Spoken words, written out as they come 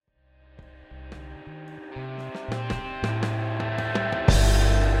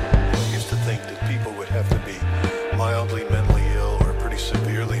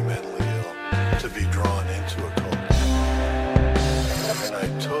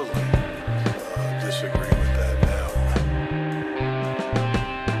totally disagree with that now.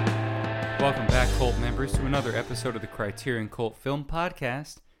 Welcome back, Cult members, to another episode of the Criterion Cult Film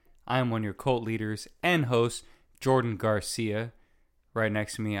Podcast. I am one of your cult leaders and host, Jordan Garcia. Right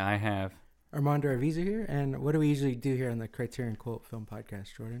next to me, I have... Armando Arviza here, and what do we usually do here on the Criterion Cult Film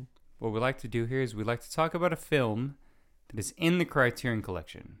Podcast, Jordan? What we like to do here is we like to talk about a film that is in the Criterion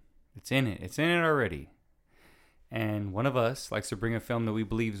Collection. It's in it already. And one of us likes to bring a film that we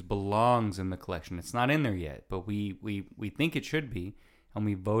believe belongs in the collection. It's not in there yet, but we think it should be, and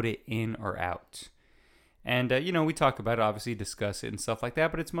we vote it in or out. And, we talk about it, obviously discuss it and stuff like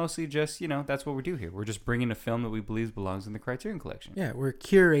that, but it's mostly just, that's what we do here. We're just bringing a film that we believe belongs in the Criterion Collection. Yeah, we're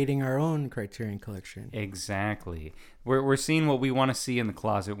curating our own Criterion Collection. Exactly. We're seeing what we want to see in the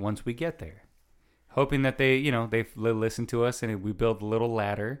closet once we get there. Hoping that they listen to us and we build a little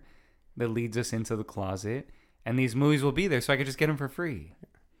ladder that leads us into the closet. And these movies will be there, so I could just get them for free.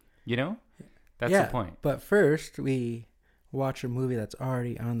 That's the point. But first, we watch a movie that's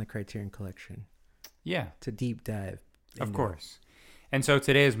already on the Criterion Collection. Yeah. To deep dive. Of course. And so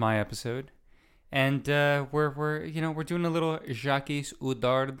today is my episode. And we're doing a little Jacques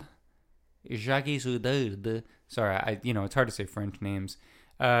Audiard. Sorry, it's hard to say French names.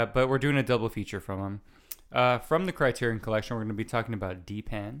 But we're doing a double feature from him. From the Criterion Collection, we're going to be talking about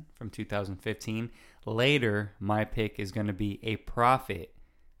D-Pan from 2015. Later, my pick is going to be A Prophet,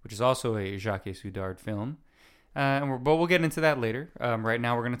 which is also a Jacques Audiard film. But we'll get into that later. Right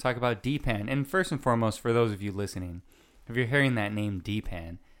now, we're going to talk about D-Pan. And first and foremost, for those of you listening, if you're hearing that name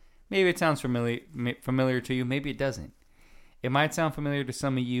D-Pan, maybe it sounds familiar to you, maybe it doesn't. It might sound familiar to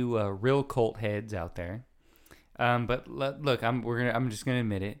some of you real cult heads out there. But look, I'm just going to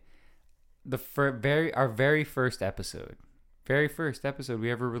admit it. Our very first episode we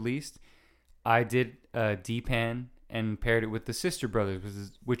ever released, I did D-Pan and paired it with The Sister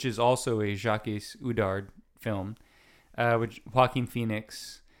Brothers, which is also a Jacques Audiard film, which Joaquin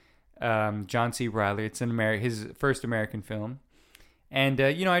Phoenix, John C. Reilly. It's his first American film, and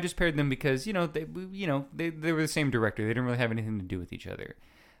I just paired them because they were the same director. They didn't really have anything to do with each other,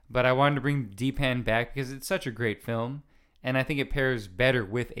 but I wanted to bring D-Pan back because it's such a great film, and I think it pairs better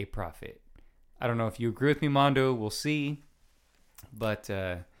with A Prophet. I don't know if you agree with me, Mondo. We'll see, but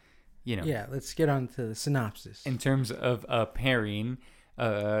Yeah, let's get on to the synopsis. In terms of pairing,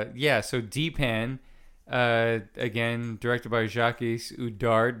 so D-Pan. Again, directed by Jacques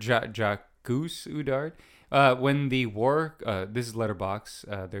Audiard. When the war, this is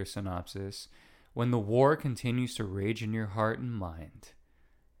Letterboxd, their synopsis. When the war continues to rage in your heart and mind.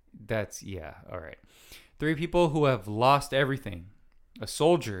 All right. 3 people who have lost everything. A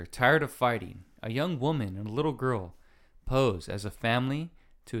soldier tired of fighting. A young woman and a little girl pose as a family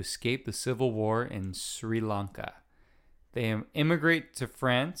to escape the civil war in Sri Lanka. They immigrate to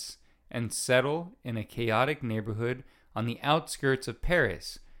France and settle in a chaotic neighborhood on the outskirts of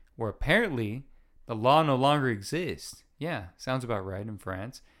Paris, where apparently the law no longer exists. Yeah, sounds about right in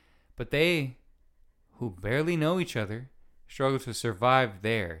France. But they, who barely know each other, struggle to survive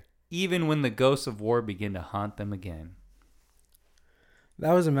there, even when the ghosts of war begin to haunt them again.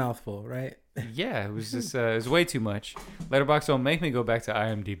 That was a mouthful, right? Yeah, it was just it was way too much. Letterboxd don't make me go back to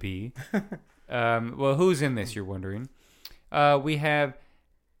IMDb. Well, who's in this, you're wondering? We have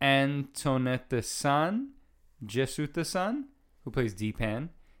Antoinette-San, Jesuta-San, who plays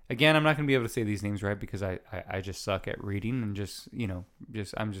D-Pan. Again, I'm not going to be able to say these names right because I just suck at reading and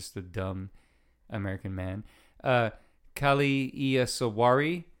I'm just a dumb American man. Kali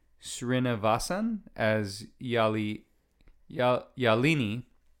Iyasawari Srinivasan as Yalini.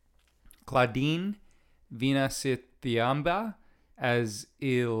 Claudine Vinasithiamba as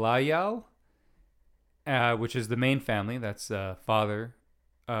Ilayal, which is the main family. That's father,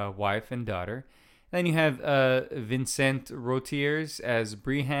 wife, and daughter. Then you have Vincent Rotiers as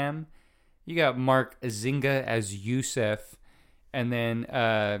Briham. You got Mark Zinga as Youssef. And then, you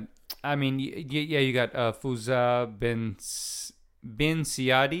got Fouza bin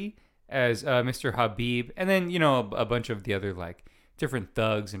Siadi as Mr. Habib. And then, a bunch of the other, different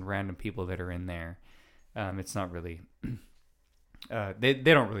thugs and random people that are in there. It's not really... they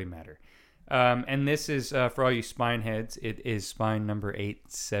don't really matter. And this is, for all you spine heads, it is spine number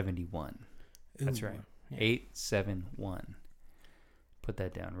 871. That's right. Yeah. 871. Put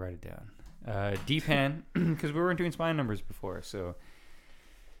that down. Write it down. D-Pan, because we weren't doing spine numbers before, so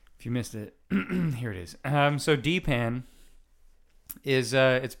if you missed it, here it is. So D-Pan is,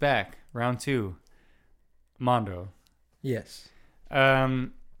 it's back. Round 2. Mondo. Yes. The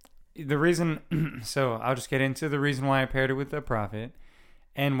reason, so I'll just get into the reason why I paired it with A Prophet.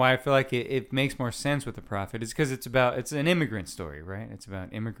 And why I feel like it makes more sense with The Prophet is because it's an immigrant story, right? It's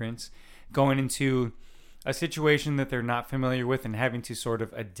about immigrants going into a situation that they're not familiar with and having to sort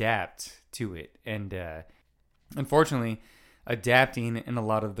of adapt to it. And unfortunately, adapting in a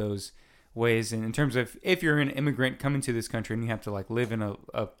lot of those ways. And in terms of if you're an immigrant coming to this country and you have to like live in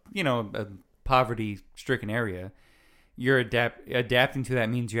a poverty-stricken area, you're adapting to that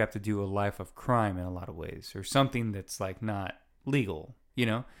means you have to do a life of crime in a lot of ways, or something that's like not legal,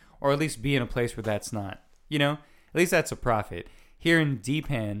 or at least be in a place where that's not, at least that's a Prophet. Here in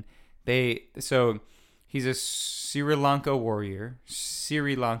Deepan, he's a Sri Lanka warrior.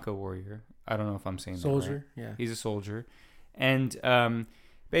 I don't know if I'm saying soldier. That right. Yeah, he's a soldier, and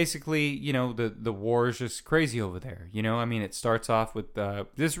basically, the war is just crazy over there. I mean, it starts off with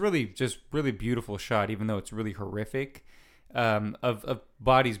this really beautiful shot, even though it's really horrific, of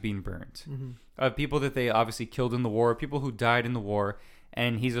bodies being burnt, of people that they obviously killed in the war, people who died in the war.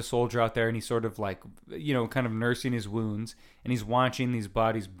 And he's a soldier out there, and he's sort of like, kind of nursing his wounds, and he's watching these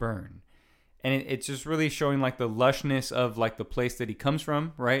bodies burn. And it's just really showing like the lushness of like the place that he comes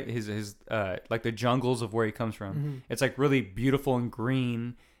from, right? His like the jungles of where he comes from. Mm-hmm. It's like really beautiful and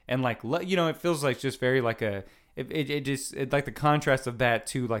green, and like it feels like just very like it like the contrast of that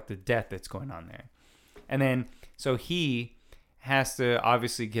to like the death that's going on there. And then so he has to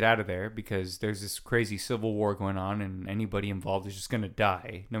obviously get out of there because there's this crazy civil war going on, and anybody involved is just going to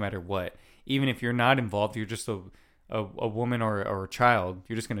die no matter what. Even if you're not involved, you're just a woman or a child,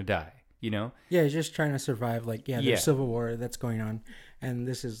 you're just going to die, Yeah, he's just trying to survive. Like, there's civil war that's going on, and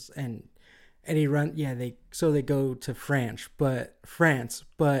this is and he they go to France, but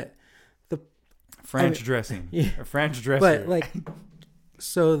the French dressing, yeah, a French dresser, but like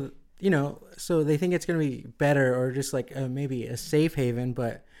so they think it's going to be better or just like maybe a safe haven,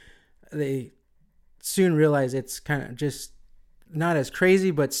 but they soon realize it's kind of just not as crazy,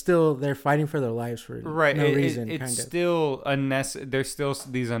 but still they're fighting for their lives for no reason. It's still unnecessary. There's still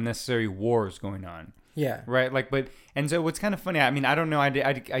these unnecessary wars going on. Yeah. Right. And so what's kind of funny, I mean, I don't know. I kind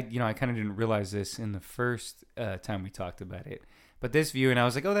of didn't realize this in the first time we talked about it, but this view, and I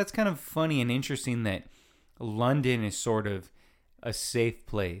was like, oh, that's kind of funny and interesting that London is sort of a safe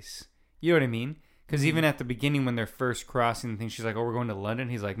place. You know what I mean? Because even at the beginning when they're first crossing the thing, she's like, "Oh, we're going to London."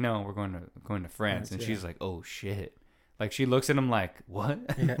 He's like, "No, we're going to France." And she's like, "Oh shit!" Like she looks at him like, "What?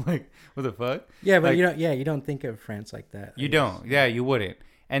 Yeah. Like what the fuck?" Yeah, but like, you don't think of France like that. You don't. Yeah, you wouldn't.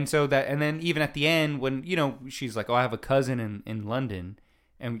 And so and then even at the end when she's like, "Oh, I have a cousin in London,"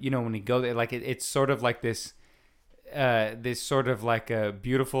 and when you go there, like it's sort of like this sort of like a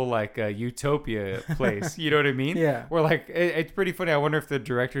beautiful like a utopia place, you know what I mean? Yeah. Where like it's pretty funny. I wonder if the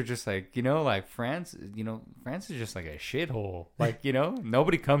director just like like France, France is just like a shithole. Like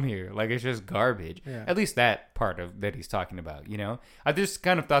nobody come here. Like it's just garbage. Yeah. At least that part of that he's talking about. I just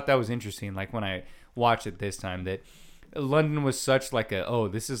kind of thought that was interesting. Like when I watched it this time, that London was such like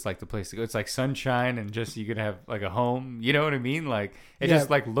this is like the place to go. It's like sunshine and just you could have like a home. You know what I mean? Like it just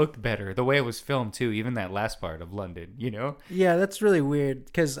like looked better the way it was filmed too. Even that last part of London, Yeah, that's really weird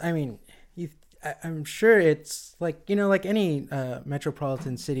because I mean, I'm sure it's like like any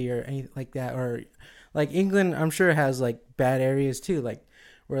metropolitan city or anything like that, or like England. I'm sure has like bad areas too, like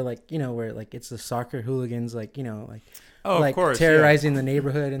where like where like it's the soccer hooligans, like like. Oh, like of course, terrorizing the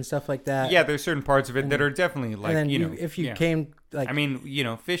neighborhood and stuff like that. Yeah, there's certain parts of it that are definitely like, and then if you came like, I mean,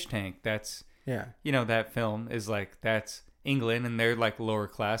 Fish Tank, that's, that film is like, that's England and they're like lower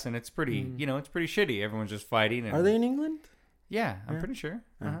class and it's pretty, it's pretty shitty. Everyone's just fighting. And, are they in England? Yeah, I'm pretty sure.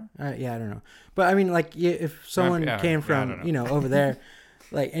 Yeah, I don't know. But I mean, like if someone came from, over there,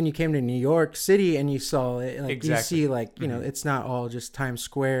 like, and you came to New York City and you saw it, like exactly. you see, like it's not all just Times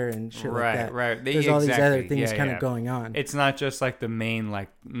Square and shit like that. Right. There's all these other things kind of going on. It's not just like the main like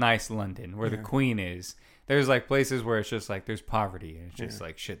nice London where the Queen is. There's like places where it's just like there's poverty and it's just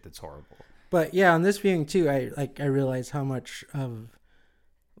like shit that's horrible. But yeah, on this viewing too, I realized how much of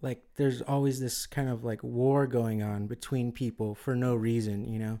like there's always this kind of like war going on between people for no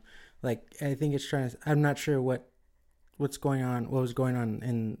reason. Like I think it's trying to. I'm not sure what was going on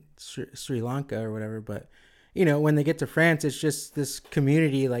in Sri Lanka or whatever, but when they get to France, it's just this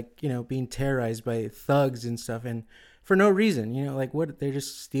community like being terrorized by thugs and stuff, and for no reason. Like what they're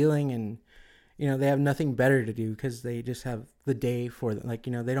just stealing, and they have nothing better to do because they just have the day for them. Like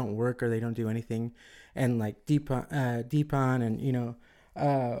they don't work or they don't do anything, and like Deepan and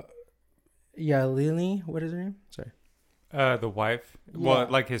Yalini, what is her name? Sorry. The wife, well,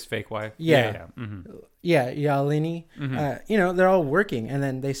 like his fake wife. Yeah. Mm-hmm. Yeah, Yalini. Mm-hmm. They're all working, and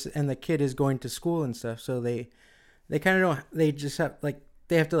then the kid is going to school and stuff. So they kind of don't. They just have like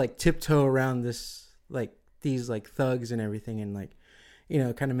they have to like tiptoe around this like these like thugs and everything, and like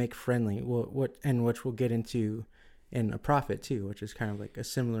kind of make friendly. Which we'll get into in A Prophet too, which is kind of like a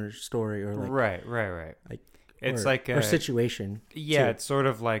similar story or like right. like It's or, like or situation. yeah, too. it's sort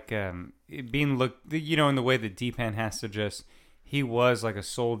of like it being looked, in the way that Deepan has to just, he was like a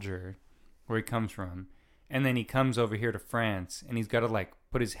soldier where he comes from, and then he comes over here to France, and he's got to like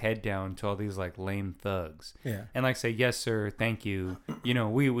put his head down to all these like lame thugs, Yeah. and like say yes sir, thank you,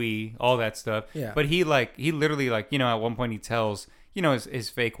 we all that stuff. Yeah. But he literally like at one point he tells his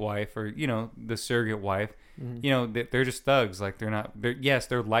fake wife or the surrogate wife. They're just thugs. Like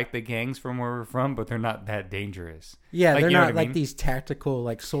they're like the gangs from where we're from, but they're not that dangerous. Yeah, Like, they're you know not what I like mean? these tactical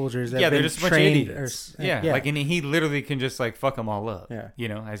like soldiers that Yeah, have they're been just a bunch of trained idiots. or Yeah, like and he literally can just like fuck them all up. Yeah.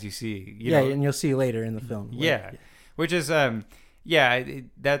 As you see. and you'll see later in the film. Yeah, which is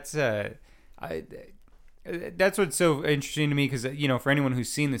that's what's so interesting to me because for anyone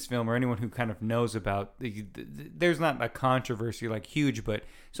who's seen this film or anyone who kind of knows about there's not a controversy like huge, but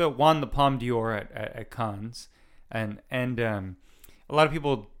so it won the Palme d'Or at Cannes, and a lot of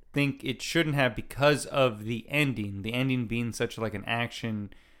people think it shouldn't have because of the ending being such like an action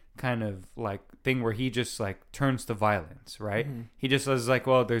kind of like thing where he just like turns to violence, right? Mm-hmm. He just says like,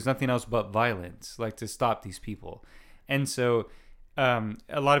 well, there's nothing else but violence like to stop these people. And so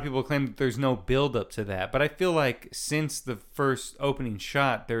a lot of people claim that there's no build up to that, but I feel like since the first opening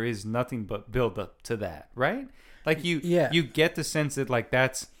shot there is nothing but build up to that, right? Like you get the sense that like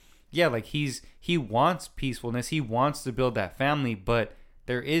that's like he wants peacefulness, he wants to build that family, but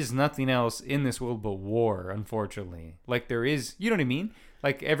there is nothing else in this world but war, unfortunately. Like there is, you know what I mean?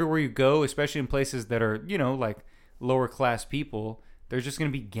 Like everywhere you go, especially in places that are, like lower class people, there's just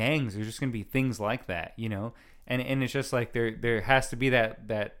going to be gangs. There's just going to be things like that, And it's just like there has to be that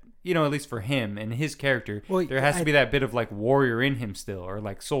at least for him and his character, there has to be that bit of like warrior in him still, or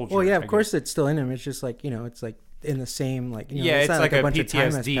like soldier. Well, yeah, of course it's still in him. It's just like, it's like in the same like it's not like a a bunch of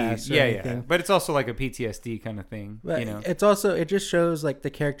time has PTSD. passed or Yeah, anything. but it's also like a PTSD kind of thing. But it's also, it just shows like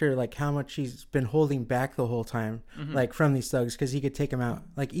the character, like how much he's been holding back the whole time, like from these thugs, because he could take them out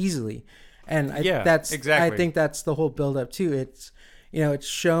like easily. And that's exactly. I think that's the whole build up too. It's it's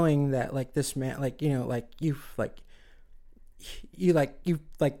showing that like this man, like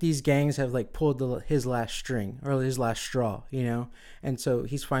these gangs have like pulled his last string or his last straw, and so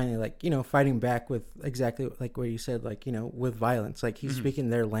he's finally like fighting back with exactly like what you said, like with violence, like he's speaking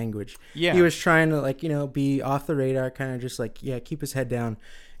their language. Yeah, he was trying to like be off the radar, kind of just like keep his head down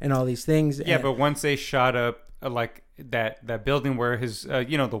and all these things. But once they shot up like that building where his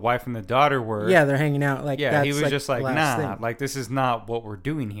the wife and the daughter were, they're hanging out, like that's he was like just like nah thing. Like this is not what we're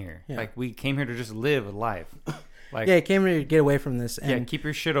doing here. Like we came here to just live a life. Like, he came here to get away from this. And, keep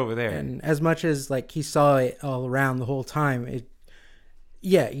your shit over there. And as much as like he saw it all around the whole time,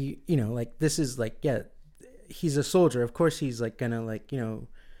 like this is like he's a soldier. Of course, he's like gonna like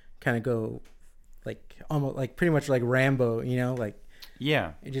kind of go like almost like pretty much like Rambo. Like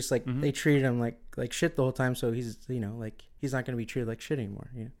it just like they treated him like shit the whole time. So he's like he's not gonna be treated like shit anymore.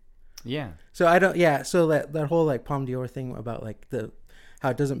 Yeah. So I don't. Yeah. So that whole like Palme d'Or thing about like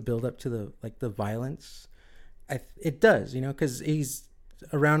how it doesn't build up to the violence. It does, because he's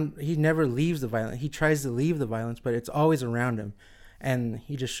around. He never leaves the violence. He tries to leave the violence, but it's always around him, and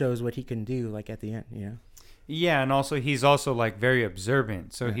he just shows what he can do. Like at the end, Yeah, and also he's also like very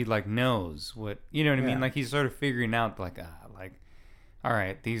observant, so he like knows what what I mean. Like he's sort of figuring out like all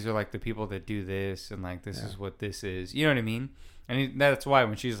right, these are like the people that do this, and like this is what this is. You know what I mean? And that's why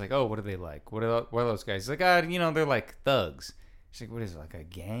when she's like, oh, what are they like? What are those guys? He's like, they're like thugs. She's like, what is it, like a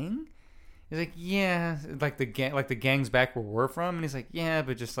gang? He's like, yeah, like the gangs back where we're from, and he's like, yeah,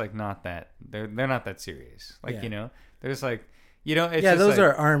 but just like not that. They're not that serious. Like there's like, it's just those like,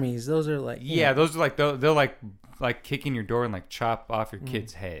 are armies. Those are like those are like they'll like kick in your door and like chop off your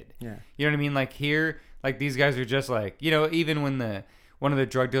kid's head. Yeah, you know what I mean? Like here, like these guys are just like even when one of the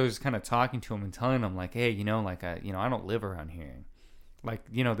drug dealers is kind of talking to him and telling him like, hey, I don't live around here. Like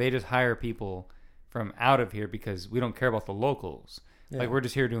they just hire people from out of here because we don't care about the locals. Yeah. Like, we're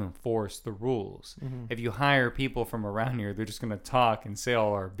just here to enforce the rules. Mm-hmm. If you hire people from around here, they're just going to talk and say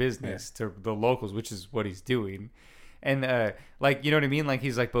all our business to the locals, which is what he's doing. And, like, you know what I mean? Like,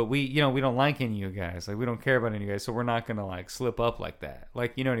 he's like, but we don't like any of you guys. Like, we don't care about any of you guys, so we're not going to, like, slip up like that.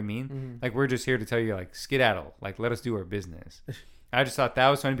 Like, you know what I mean? Mm-hmm. Like, we're just here to tell you, like, skedaddle. Like, let us do our business. I just thought that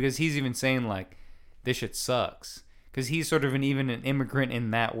was funny because he's even saying, like, this shit sucks. Because he's sort of even an immigrant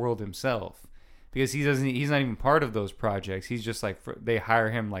in that world himself. Because he's not even part of those projects. He's just like, they hire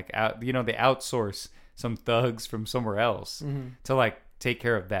him like out, they outsource some thugs from somewhere else to like take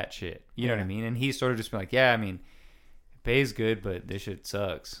care of that shit. You know what I mean? And he's sort of just been like, yeah, I mean, it pays good, but this shit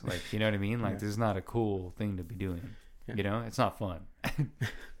sucks. Like, you know what I mean? Like, this is not a cool thing to be doing. You know, it's not fun.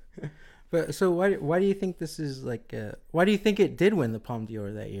 But so why do you think this is like? Why do you think it did win the Palme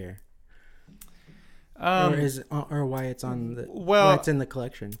d'Or that year? Or why it's on the why it's in the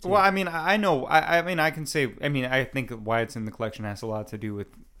collection? Too? Well, I mean, I know. I mean, I can say. I mean, I think why it's in the collection has a lot to do with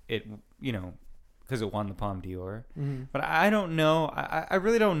it. You know, because it won the Palme d'Or. Mm-hmm. But I don't know. I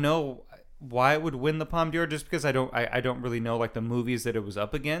really don't know why it would win the Palme d'Or, just because I don't really know like the movies that it was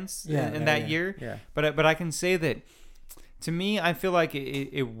up against in that year. Yeah. But I can say that to me, I feel like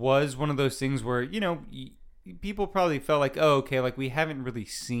it was one of those things where, you know, people probably felt like, oh, okay, like we haven't really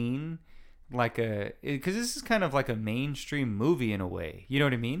seen like because this is kind of like a mainstream movie in a way, you know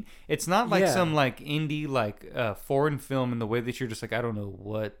what I mean? It's not like some like indie like foreign film in the way that you're just like, I don't know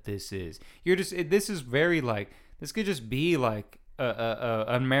what this is. You're just this is very like, this could just be like a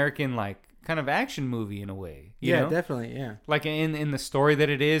American like kind of action movie in a way, you know? Definitely, yeah, like in the story that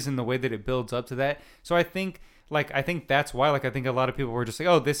it is and the way that it builds up to that. So I think that's why, like, I think a lot of people were just like,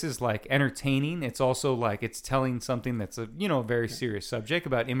 oh, this is like entertaining. It's also like it's telling something that's a, you know, a very serious subject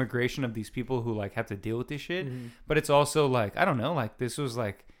about immigration of these people who like have to deal with this shit. Mm-hmm. But it's also like, I don't know, like this was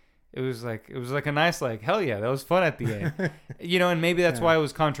like, it was like a nice, like, hell yeah, that was fun at the end. You know, and maybe that's why it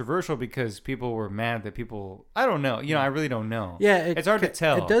was controversial, because people were mad that people, I don't know, you know, I really don't know. Yeah, it's hard to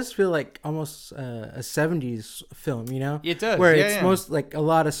tell. It does feel like almost a 70s film, you know? It does. Where it's most like a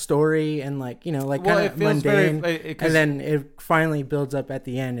lot of story and like, you know, like kind of mundane. And then it finally builds up at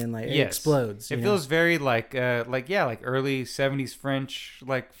the end and like it explodes. It feels very like early 70s French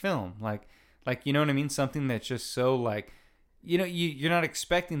like film. Like, you know what I mean? Something that's just so like, you know, you're not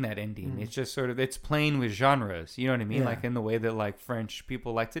expecting that ending. It's just sort of, it's playing with genres, you know what I mean? Yeah. Like in the way that like French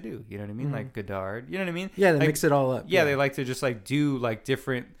people like to do, you know what I mean? Like Godard, you know what I mean? Yeah, they like, mix it all up. Yeah, they like to just like do like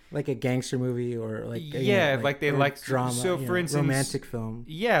different, like a gangster movie or like like they like drama. So for instance, romantic film.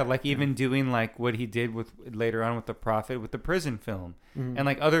 Yeah, like even doing like what he did with later on with The Prophet, with the prison film, and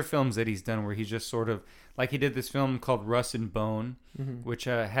like other films that he's done where he's just sort of like, he did this film called Rust and Bone, which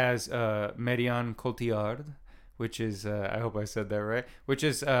has Marion Cotillard, which is I hope I said that right. Which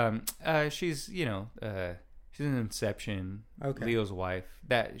is she's, you know, she's in Inception, Leo's wife.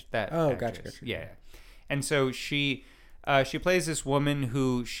 That Oh, actress. gotcha. Yeah, and so she plays this woman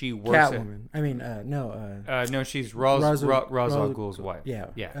who she works Catwoman. no, she's Ra's al Ghul's wife.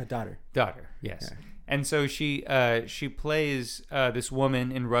 Yeah. Daughter. Yes. Yeah. And so she plays this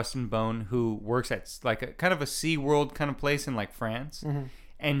woman in Rust and Bone who works at like a kind of a SeaWorld kind of place in like France.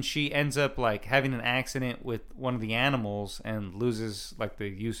 And she ends up like having an accident with one of the animals and loses like the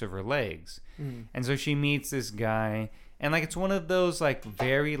use of her legs. And so she meets this guy, and like it's one of those like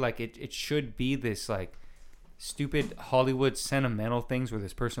very like it should be this like stupid Hollywood sentimental things where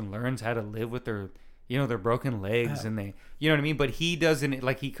this person learns how to live with their, you know, their broken legs and they, you know what I mean? But he doesn't,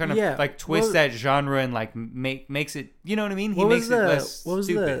 like he kind of like twists that genre and like makes it, you know what I mean? He makes it less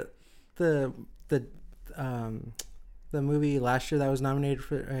stupid. The movie last year that was nominated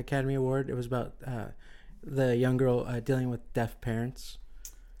for Academy Award? It was about the young girl dealing with deaf parents.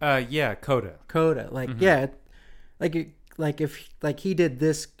 Coda. Like if like he did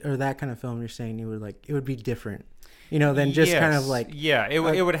this or that kind of film, you're saying it would be different, you know, than just kind of like it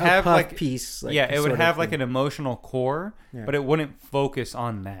would have puff like piece. Like, it would have like an emotional core, but it wouldn't focus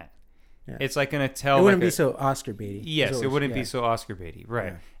on that. Yeah. It's like gonna tell. It wouldn't be so Oscar baity. Yes, it wouldn't be so Oscar baity,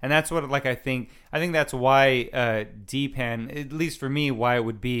 right? Yeah. And that's what like I think that's why D-Pan, at least for me, why it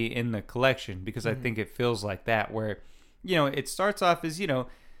would be in the collection, because I think it feels like that, where, you know, it starts off as, you know,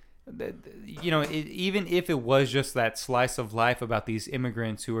 even if it was just that slice of life about these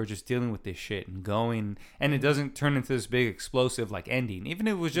immigrants who are just dealing with this shit and going, and it doesn't turn into this big explosive like ending. Even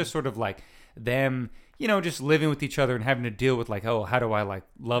if it was just sort of like them, you know, just living with each other and having to deal with like, oh, how do I like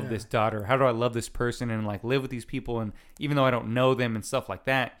love this daughter? How do I love this person and like live with these people? And even though I don't know them and stuff like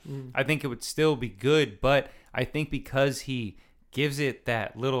that, I think it would still be good. But I think because he gives it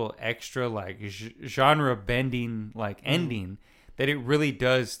that little extra like genre bending like ending, that it really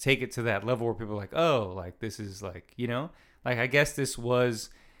does take it to that level where people are like, oh, like this is like, you know, like I guess this was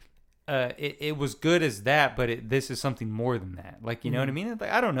it was good as that, but this is something more than that. Like, you know what I mean?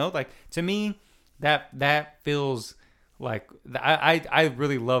 Like, I don't know. Like, to me, that feels like I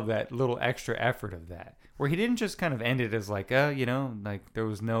really love that little extra effort of that, where he didn't just kind of end it as like, you know, like there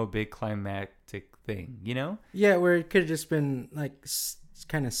was no big climactic thing, you know? Yeah, where it could have just been like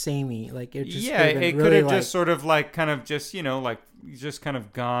kind of samey, like it just it could have just sort of like kind of just, you know, like just kind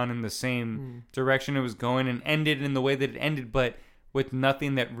of gone in the same direction it was going and ended in the way that it ended, but with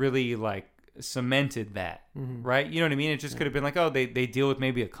nothing that really like cemented that, right? You know what I mean? It just could have been like, oh, they deal with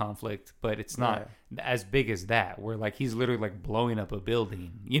maybe a conflict, but it's not as big as that, where like he's literally like blowing up a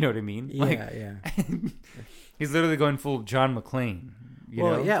building, you know what I mean? Like, He's literally going full John McClane. You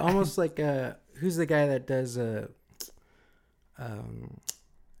know? yeah, almost like who's the guy that does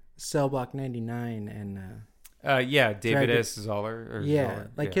Cell Block 99 and yeah, David Dragon- S. Zoller.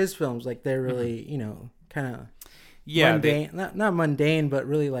 his films, like they're really kind of yeah, mundane, not mundane, but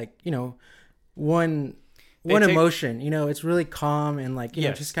really like one They one take- emotion. It's really calm and like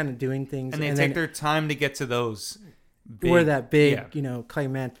Yes. just kind of doing things, and they take then their time to get to those. where that big yeah.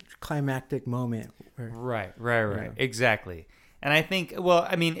 climactic moment. Right, Yeah. exactly. And I think, well,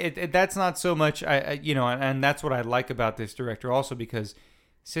 I mean, that's not so much, and that's what I like about this director also, because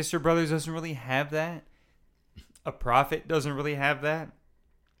Sister Brothers doesn't really have that. A Prophet doesn't really have that.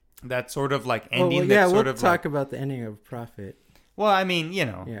 That sort of like ending. We'll talk about the ending of Prophet. Well, I mean,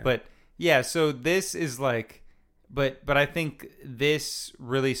 Yeah. but yeah. So this is like, but I think this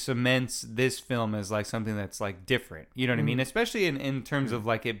really cements this film as like something that's like different. You know what I mean? Especially in terms of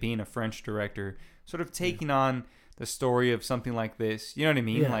like it being a French director, sort of taking on the story of something like this. You know what I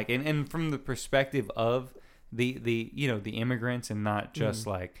mean? Yeah. Like, and from the perspective of the the immigrants, and not just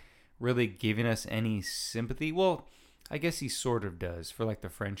like really giving us any sympathy. Well, I guess he sort of does for like the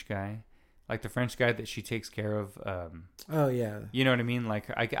French guy. Like the French guy that she takes care of. Oh yeah. You know what I mean? Like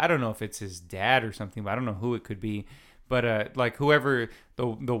I don't know if it's his dad or something, but I don't know who it could be. But like whoever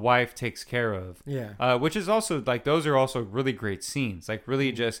the wife takes care of. Yeah. Which is also like, those are also really great scenes. Like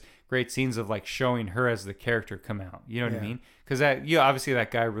really just great scenes of like showing her as the character come out. You know what I Yeah. mean? Because that obviously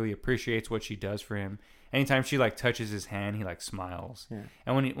that guy really appreciates what she does for him. Anytime she like touches his hand, he like smiles. Yeah.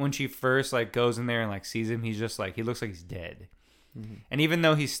 And when she first like goes in there and like sees him, he's just like, he looks like he's dead. And even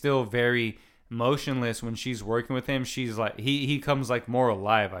though he's still very motionless when she's working with him, she's like, he comes like more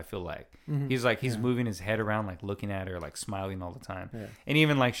alive. I feel like he's like, he's moving his head around, like looking at her, like smiling all the time. Yeah. And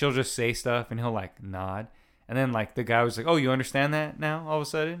even like she'll just say stuff and he'll like nod, and then like the guy was like, oh, you understand that now all of a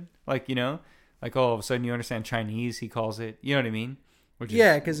sudden, like, like all of a sudden you understand Chinese, he calls it. You know what I mean? Which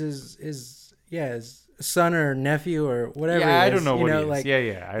Yeah, because his son or nephew or whatever. Yeah, it I is, don't know what he is. like,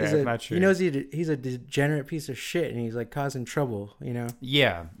 I'm not sure. He knows he's a degenerate piece of shit, and he's like causing trouble.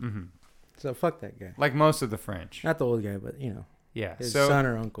 Yeah. So fuck that guy. Like most of the French. Not the old guy, but Yeah. his So son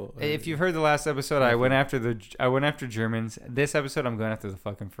or uncle. Or, if you've heard the last episode, I went after Germans. This episode, I'm going after the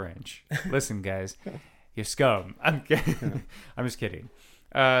fucking French. Listen, guys, you're scum. I'm kidding. I'm just kidding.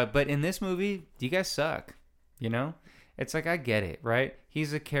 But in this movie, you guys suck. It's like, I get it, right?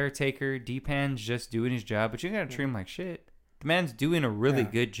 He's a caretaker. Deepan's just doing his job, but you gotta treat him like shit. The man's doing a really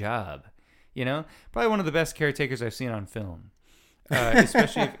good job. Probably one of the best caretakers I've seen on film.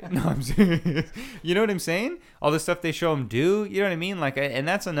 Especially no, I'm serious. You know what I'm saying? All the stuff they show him do. You know what I mean? Like, and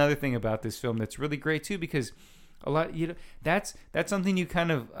that's another thing about this film that's really great too, because a lot, that's something you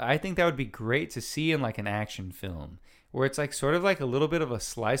kind of, I think that would be great to see in like an action film, where it's like sort of like a little bit of a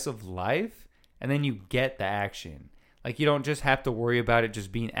slice of life, and then you get the action. Like, you don't just have to worry about it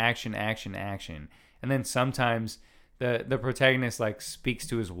just being action, action, action. And then sometimes the protagonist like speaks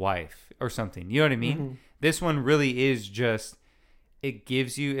to his wife or something. You know what I mean? This one really is just,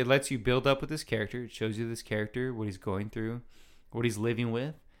 it lets you build up with this character. It shows you this character, what he's going through, what he's living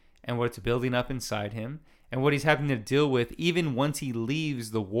with, and what's building up inside him, and what he's having to deal with even once he leaves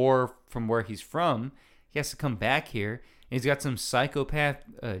the war from where he's from. He has to come back here, and he's got some psychopath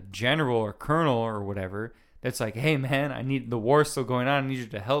general or colonel or whatever that's like, hey man, the war's still going on, I need you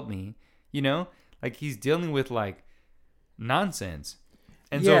to help me. Like, he's dealing with like nonsense.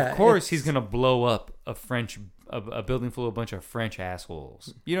 And so of course he's gonna blow up a building full of a bunch of French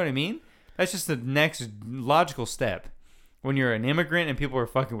assholes. You know what I mean? That's just the next logical step when you're an immigrant and people are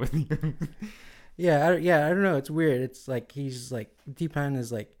fucking with you. I don't know. It's weird. It's like he's like, Deepan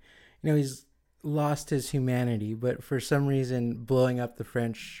is like, he's lost his humanity, but for some reason blowing up the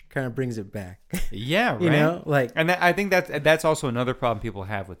French kind of brings it back. Yeah, right. Like, and I think that's also another problem people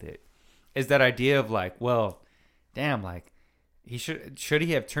have with it, is that idea of like, well, damn, like he should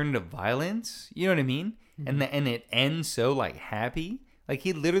he have turned to violence? You know what I mean? And it ends so like happy. Like,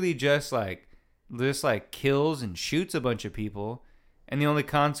 he literally just kills and shoots a bunch of people, and the only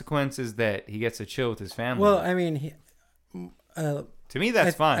consequence is that he gets to chill with his family. Well, I mean, to me,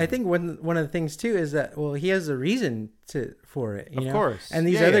 that's fine. I think one of the things too is that, well, he has a reason for it. Of course. And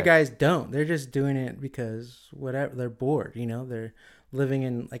these other guys don't. They're just doing it because whatever, they're bored. They're living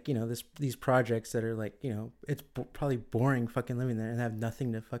in like these projects that are like it's probably boring fucking living there and have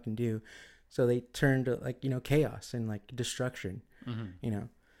nothing to fucking do, so they turn to like chaos and like destruction.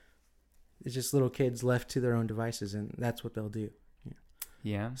 It's just little kids left to their own devices, and that's what they'll do.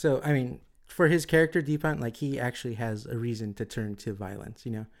 Yeah. So I mean, for his character Deepan, like, he actually has a reason to turn to violence,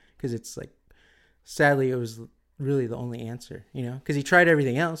 because it's like, sadly, it was really the only answer, because he tried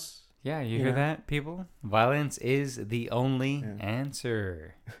everything else. Yeah, you You hear know? that, people? Violence is the only Yeah.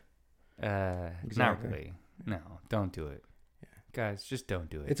 answer. Not Exactly. really. No, don't do it. Guys, just don't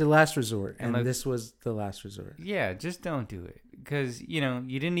do it. It's a last resort, And and let- this was the last resort. Yeah, just don't do it. Because, you know,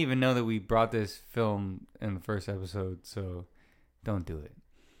 you didn't even know that we brought this film in the first episode, so don't do it.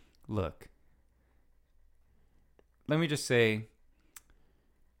 Look, let me just say,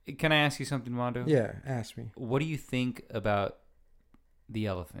 can I ask you something, Mondo? Yeah, ask me. What do you think about the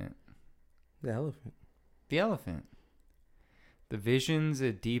elephant? The elephant. The elephant. The visions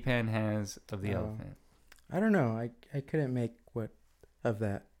that Deepan has of the Oh. elephant. I don't know. I couldn't make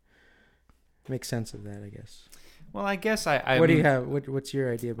make sense of that, I guess. Well, I guess I What do mean, you have? What's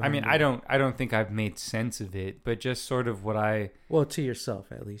your idea I behind mean, it? I don't think I've made sense of it, but just sort of what I Well, to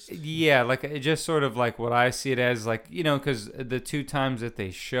yourself at least. yeah, like it just sort of like what I see it as, like, you know, because the two times that they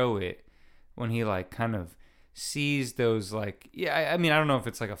show it, when he like kind of sees those, like, yeah, I mean, I don't know if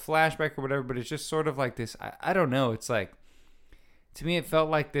it's like a flashback or whatever, but it's just sort of like this. I don't know. It's like, to me, it felt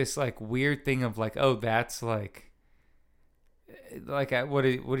like this like weird thing of like, oh, that's like what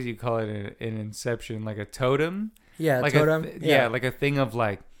did you call it in Inception? Like a totem. Yeah, Like totem. yeah, like a thing of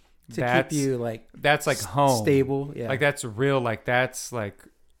like to that's keep you like that's like home, stable. Yeah, like that's real, like that's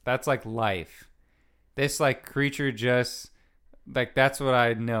like life. This like creature just like that's what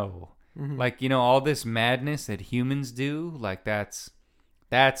I know. Mhm. Like, you know, all this madness that humans do, like that's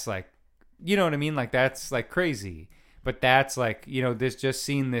like, you know what I mean, like that's like crazy. But that's like, you know, this just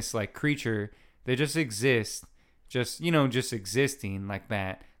seeing this like creature that just exists, just, you know, just existing like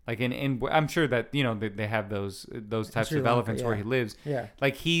that. Like in I'm sure that, you know, they have those types Sri of Lanka, elephants where yeah. he lives. Yeah,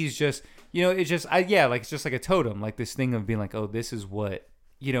 Like he's just, you know, it's just like it's just like a totem, like this thing of being like, oh, this is what,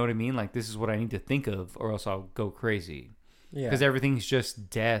 you know what I mean, like this is what I need to think of, or else I'll go crazy, yeah, because everything's just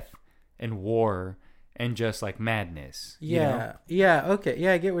death and war and just like madness. You yeah, know? yeah. Okay,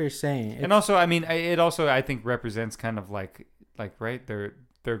 yeah, I get what you're saying. And also, I mean, it also I think represents kind of like right,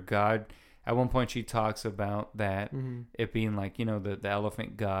 their god. At one point, she talks about that Mhm. it being like, you know, the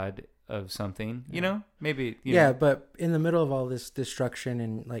elephant god of something. You Yeah. know, maybe. You Yeah, know. but in the middle of all this destruction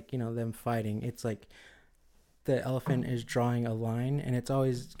and like, you know, them fighting, it's like the elephant is drawing a line, and it's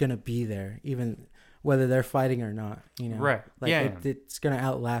always gonna be there, even whether they're fighting or not. You know, Right. Like Yeah. it's gonna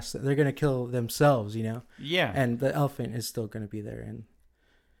outlast. They're gonna kill themselves. You know, Yeah. and the elephant is still gonna be there, and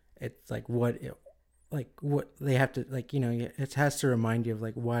it's like what they have to, like, you know, it has to remind you of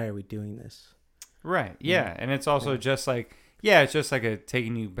like, why are we doing this? Right. Yeah. And it's also Yeah. just like, yeah, it's just like a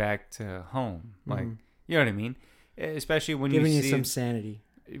taking you back to home. Like, Mhm. you know what I mean? Especially when Giving you you see some sanity,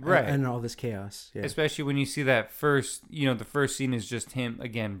 right. and all this chaos. Yeah, Especially when you see that first, you know, the first scene is just him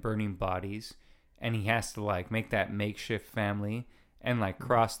again burning bodies, and he has to like make that makeshift family and like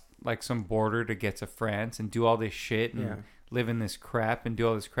cross like some border to get to France and do all this shit and Yeah. live in this crap and do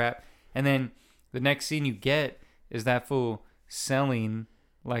all this crap. And then the next scene you get is that fool selling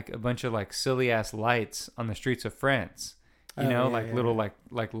like a bunch of like silly ass lights on the streets of France. You Oh, know, yeah, like yeah, little yeah.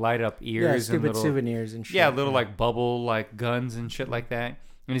 like light up ears Yeah, and stupid little souvenirs and shit. yeah, little like bubble like guns and shit like that.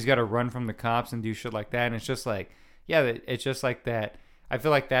 And he's got to run from the cops and do shit like that. And it's just like, yeah, it's just like that. I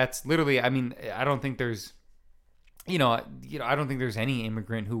feel like that's literally. I mean, I don't think there's, you know, I don't think there's any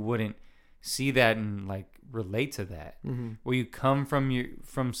immigrant who wouldn't see that and like relate to that. Mm-hmm. Where you come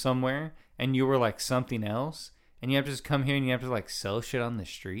from somewhere and you were like something else, and you have to just come here and you have to like sell shit on the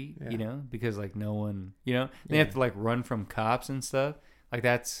street, Yeah. you know, because like no one, you know, they Yeah. have to like run from cops and stuff. Like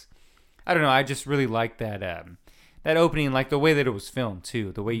that's, I don't know. I just really like that that opening, like the way that it was filmed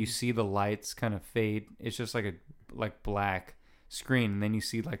too. The way you see the lights kind of fade. It's just like a like black screen, and then you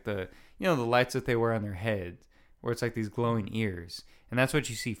see like the, you know, the lights that they wear on their heads, where it's like these glowing ears, and that's what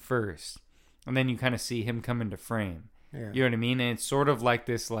you see first, and then you kind of see him come into frame. Yeah. You know what I mean? And it's sort of like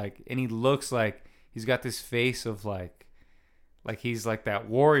this, like, and he looks like he's got this face of like he's like that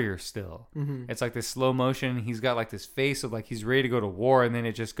warrior still. Mm-hmm. It's like this slow motion. He's got like this face of like he's ready to go to war, and then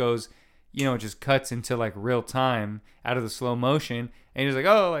it just goes, you know, it just cuts into like real time out of the slow motion, and he's like,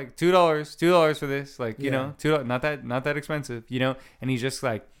 oh, like $2 for this, like, you know, $2, not that expensive, you know, and he's just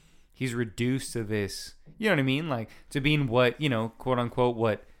like, he's reduced to this, you know what I mean, like to being what, you know, quote unquote,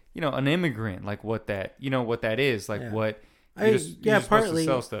 what, you know, an immigrant, like what that, you know, what that is, like Yeah. what I- you're yeah, just supposed partly-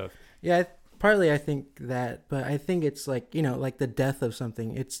 to sell stuff. Yeah, partly I think that, but I think it's like, you know, like the death of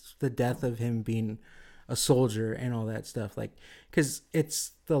something. It's the death of him being a soldier and all that stuff. Like, because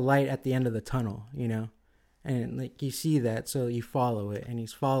it's the light at the end of the tunnel, you know, and like you see that, so you follow it, and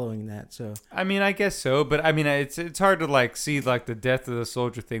he's following that. So I mean, I guess so, but I mean, it's hard to like see like the death of the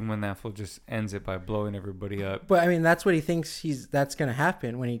soldier thing when that fool just ends it by blowing everybody up. but I mean, that's what he thinks that's gonna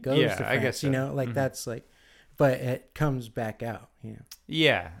happen when he goes Yeah, to I France. guess You so. know, like Mhm. that's like but it comes back out. You know.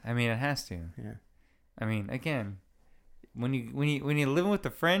 Yeah, I mean it has to. Yeah. I mean, again, when you're living with the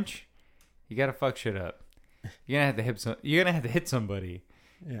French, you gotta fuck shit up. You're gonna have to hit somebody.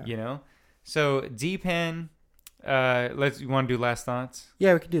 Yeah. You know. So D-Pan. You want to do last thoughts?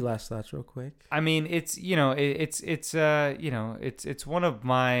 Yeah, we could do last thoughts real quick. I mean, it's one of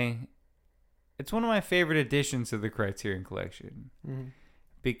my favorite additions to the Criterion Collection Mm-hmm.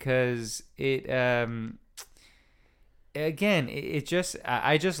 because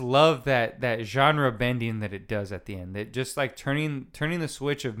I just love that genre bending that it does at the end. That just like turning the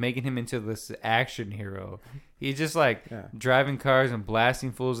switch of making him into this action hero. He's just like driving cars and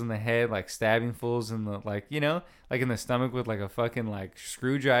blasting fools in the head, like stabbing fools in the like in the stomach with like a fucking like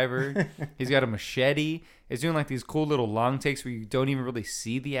screwdriver. He's got a machete. It's doing like these cool little long takes where you don't even really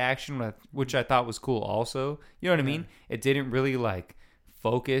see the action, which I thought was cool. Also, you know what I mean? It didn't really like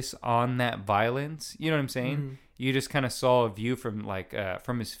focus on that violence. You know what I'm saying? Mm-hmm. You just kind of saw a view from like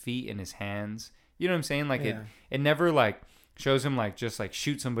from his feet and his hands. You know what I'm saying? Like it never like shows him like just like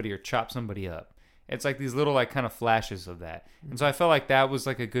shoot somebody or chop somebody up. It's like these little like kind of flashes of that. And so I felt like that was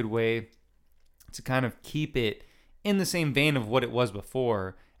like a good way to kind of keep it in the same vein of what it was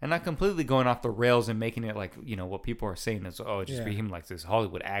before and not completely going off the rails and making it like, you know, what people are saying is, oh, it just became like this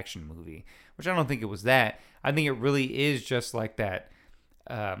Hollywood action movie, which I don't think it was that. I think it really is just like that.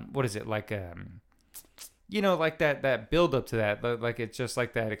 What is it? Like, you know, like that build up to that. Like it's just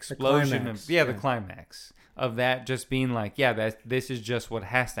like that explosion of, the climax of that just being like, this is just what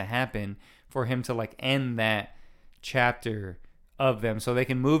has to happen for him to like end that chapter of them so they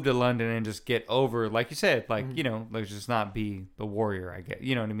can move to London and just get over, like you said, like, you know, like just not be the warrior, I guess.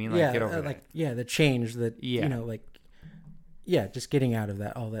 You know what I mean? Like get over like, that. the change that, you know, like, just getting out of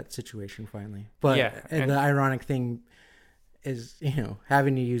all that situation finally. But and the ironic thing is, you know,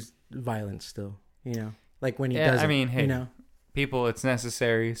 having to use violence still, you know, like when he does, I mean, hey, you know, people, it's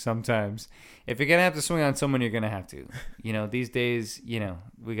necessary sometimes. If you're gonna have to swing on someone, you're gonna have to. You know, these days, you know,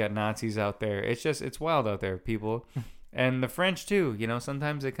 we got Nazis out there. It's wild out there, people, and the French too. You know,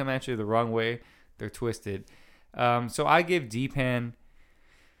 sometimes they come at you the wrong way. They're twisted. So I give D-Pan.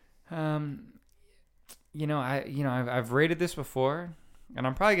 I've rated this before, and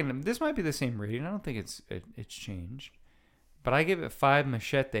I'm probably gonna. This might be the same rating. I don't think it's changed, but I give it 5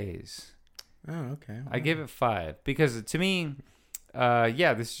 machetes. Oh, okay. I give it 5 because to me,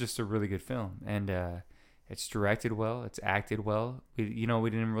 this is just a really good film, and it's directed well, it's acted well. We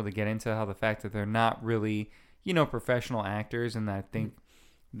didn't really get into how the fact that they're not really, you know, professional actors, and I think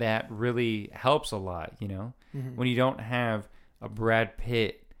that really helps a lot. You know, when you don't have a Brad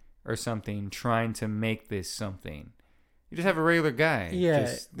Pitt or something trying to make this something. You just have a regular guy.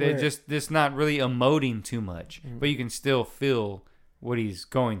 Yeah, just not really emoting too much, but you can still feel what he's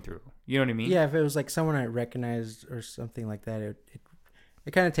going through. You know what I mean? Yeah, if it was like someone I recognized or something like that, it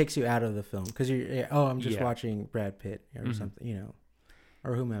kind of takes you out of the film because I'm just watching Brad Pitt or something, you know,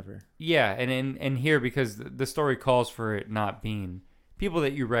 or whomever. Yeah, and here, because the story calls for it not being people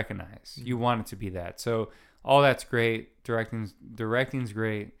that you recognize. You want it to be that. So all that's great. Directing's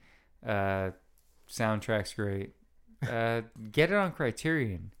great. Soundtrack's great. Get it on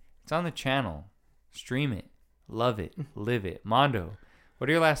Criterion. It's on the channel. Stream it. Love it. Live it. Mondo, what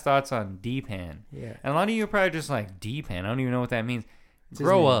are your last thoughts on D-Pan? Yeah. And a lot of you are probably just like, D-Pan, I don't even know what that means.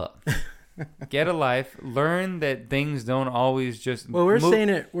 Grow up. Get a life. Learn that things don't always just... Well,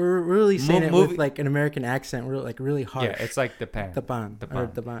 we're really saying it with like an American accent. We're like really harsh. Yeah, it's like the pan. The pan.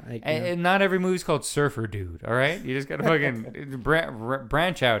 Like, and not every movie's called Surfer Dude, all right? You just got to fucking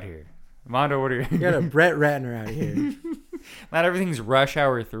branch out here. Mondo, what are you... You got a Brett Ratner out here. Not everything's Rush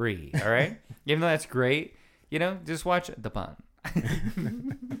Hour 3, all right? Even though that's great, you know, just watch The Pan.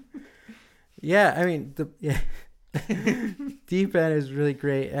 Yeah, I mean, D-Pan is really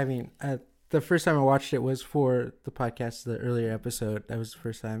great. I mean, the first time I watched it was for the podcast, the earlier episode. That was the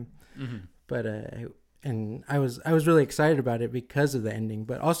first time. Mm-hmm. But I was really excited about it because of the ending.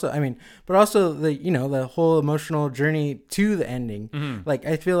 But also the, you know, the whole emotional journey to the ending. Mm-hmm. Like,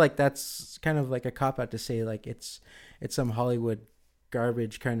 I feel like that's kind of like a cop out to say like it's some Hollywood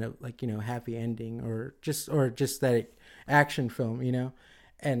garbage kind of like, you know, happy ending or just that action film, you know.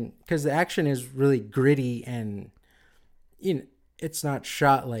 And because the action is really gritty and, you know, it's not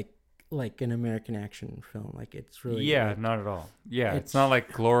shot like an American action film. Like it's really not at all. Yeah, it's not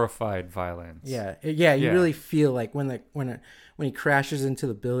like glorified violence. Yeah, you really feel like when he crashes into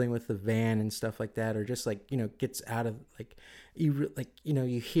the building with the van and stuff like that, or just like, you know, gets out of like you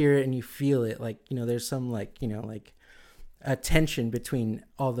hear it and you feel it. Like, you know, there's some like, you know, like a tension between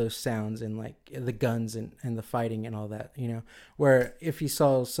all those sounds and like the guns and the fighting and all that, you know, where if you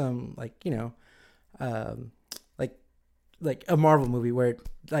saw some like, you know, like a Marvel movie where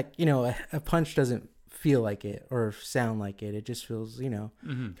like a punch doesn't feel like it or sound like it. It just feels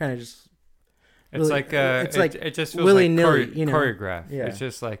kind of just. It's Really, like it's like it just feels willy-nilly, like you know? choreographed. Yeah. It's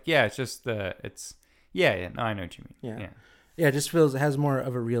just like it's yeah. No, I know what you mean. Yeah. Yeah, it just feels it has more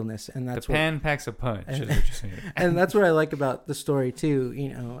of a realness, and The that's pan packs a punch. Is what you're saying. and that's what I like about the story too,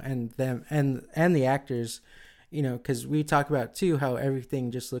 and them and the actors, because we talk about too how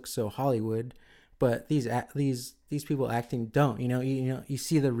everything just looks so Hollywood, but these people acting don't, you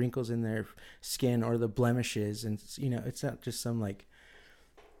see the wrinkles in their skin or the blemishes, and it's not just some like,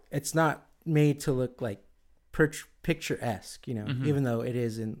 it's not made to look like picturesque, even though it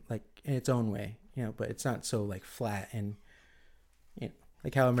is in its own way, but it's not so like flat and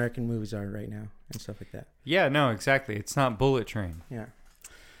like how American movies are right now and stuff like that. Yeah, no, exactly. It's not Bullet Train. Yeah.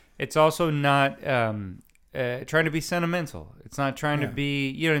 It's also not trying to be sentimental. It's not trying to be,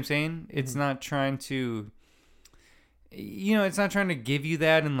 you know what I'm saying? It's not trying to, it's not trying to give you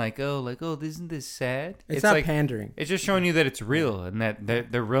that and isn't this sad? It's not like pandering. It's just showing you that it's real and that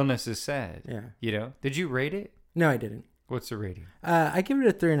the realness is sad. Yeah. Did you rate it? No, I didn't. What's the rating? I give it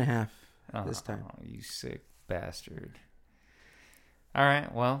a 3.5 this time. Oh, you sick bastard. All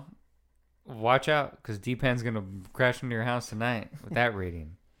right, well, watch out because D-Pan's going to crash into your house tonight with that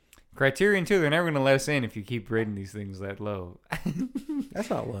rating. Criterion, too, they're never going to let us in if you keep rating these things that low. That's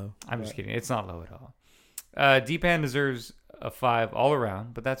not low. I'm just kidding. It's not low at all. D-Pan deserves a 5 all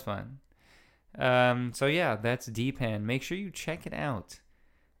around, but that's fine. So, yeah, that's D-Pan. Make sure you check it out.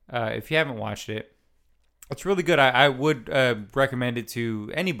 If you haven't watched it, it's really good. I would recommend it to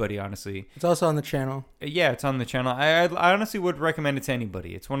anybody, honestly. It's also on the channel. Yeah, it's on the channel. I honestly would recommend it to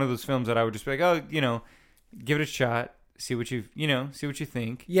anybody. It's one of those films that I would just be like, give it a shot, see what you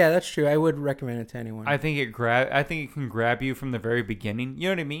think. Yeah, that's true. I would recommend it to anyone. I think it can grab you from the very beginning. You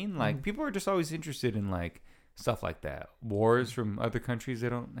know what I mean? Like people are just always interested in like stuff like that. Wars from other countries they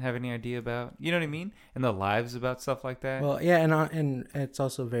don't have any idea about. You know what I mean? And the lives about stuff like that. Well, yeah, and it's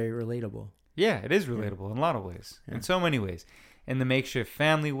also very relatable. Yeah, it is relatable in a lot of ways. Yeah. In so many ways. In the makeshift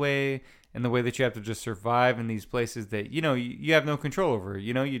family way, and the way that you have to just survive in these places that, you have no control over.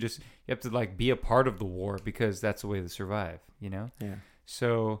 You have to like be a part of the war because that's the way to survive, Yeah.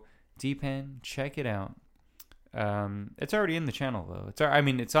 So, D-Pan, check it out. It's already in the channel, though.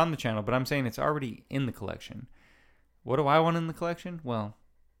 It's on the channel, but I'm saying it's already in the collection. What do I want in the collection? Well,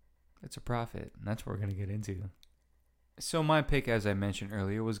 it's a profit, and that's what we're going to get into. So my pick, as I mentioned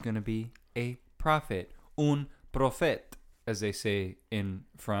earlier, was going to be a prophet, un prophète, as they say in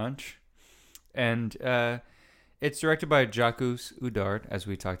French. And it's directed by Jacques Oudard, as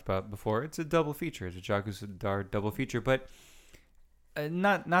we talked about before. It's a double feature. It's a Jacques Oudard double feature, but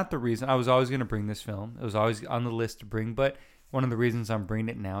not the reason. I was always going to bring this film. It was always on the list to bring, but one of the reasons I'm bringing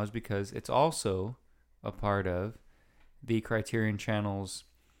it now is because it's also a part of the Criterion Channel's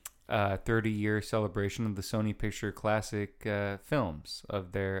 30-year celebration of the Sony Picture Classic films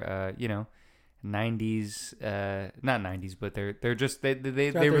of their 90s, not 90s, but they're just they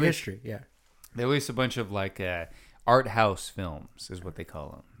release history. Yeah, they release a bunch of like art house films is what they call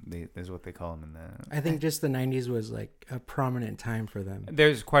them. In the. I think just the 90s was like a prominent time for them.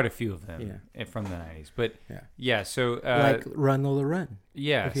 There's quite a few of them from the 90s, but yeah. So like Run Lola Run.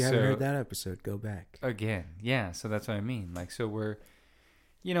 Yeah, if you haven't heard that episode, go back again. Yeah, so that's what I mean. Like, so we're.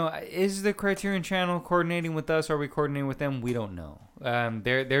 Is the Criterion Channel coordinating with us? Are we coordinating with them? We don't know.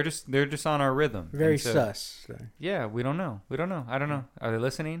 They're just on our rhythm. Very sus. So. Yeah, we don't know. I don't know. Are they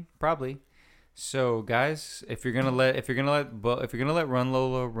listening? Probably. So guys, if you're gonna let Run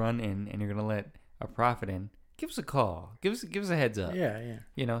Lola Run in, and you're gonna let a prophet in, give us a call. Give us a heads up.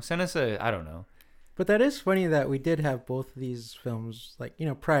 Yeah. Send us I don't know. But that is funny that we did have both of these films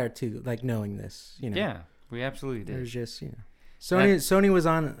prior to knowing this. Yeah, we absolutely did. There's just Sony was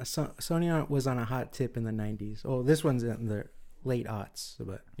on a hot tip in the 90s. Oh, this one's in the late aughts,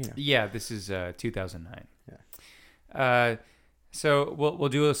 but Yeah, this is 2009. Yeah. So we'll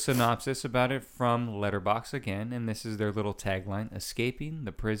do a synopsis about it from Letterboxd again, and this is their little tagline: "Escaping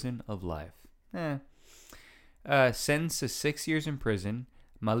the prison of life." Sentenced to 6 years in prison,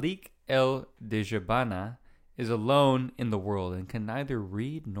 Malik El Dejabana is alone in the world and can neither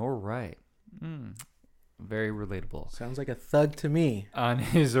read nor write. Very relatable. Sounds like a thug to me. On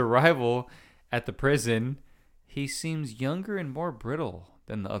his arrival at the prison, he seems younger and more brittle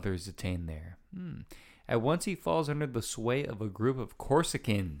than the others detained there. At once he falls under the sway of a group of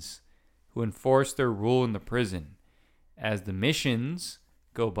Corsicans who enforce their rule in the prison. As the missions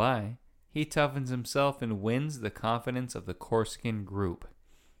go by, he toughens himself and wins the confidence of the Corsican group.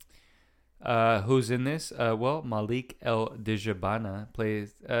 Who's in this? Well, Malik El Dejabana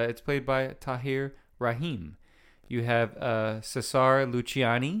plays. It's played by Tahir Rahim. You have Cesar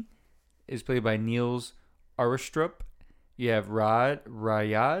Luciani is played by Niels Aristrup. You have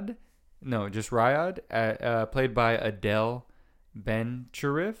Rayad, played by Adele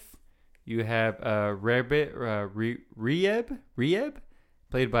Bencherif. You have Rieb,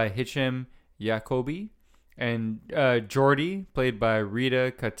 played by Hichem Jacobi. And Jordi, played by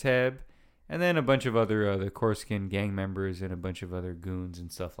Rita Kateb. And then a bunch of other the Corsican gang members and a bunch of other goons and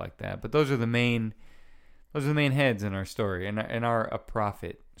stuff like that. But those are the main heads in our story, in our A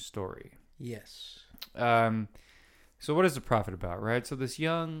Prophet story. Yes. So what is The Prophet about, right? So this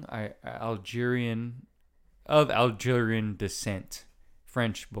young Algerian descent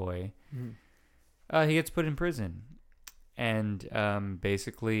French boy, he gets put in prison. And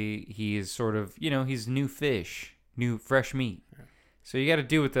basically he is sort of, he's new fish, new fresh meat. Yeah. So you got to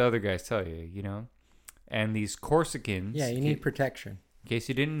do what the other guys tell you, And these Corsicans... Yeah, you need protection. In case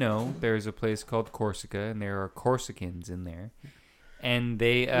you didn't know, there's a place called Corsica, and there are Corsicans in there. And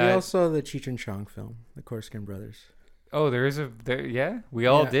they... we all saw the Cheech and Chong film, the Corsican Brothers. Oh, we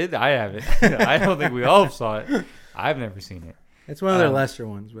all did? I haven't. I don't think we all saw it. I've never seen it. It's one of their lesser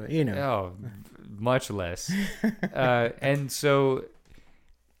ones, but Oh, much less. And so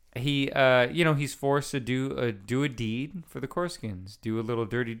he, he's forced to do a deed for the Corsicans, do a little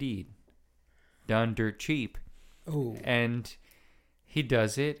dirty deed, done dirt cheap. Oh. And he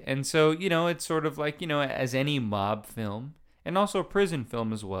does it. And so, it's sort of like, as any mob film, and also a prison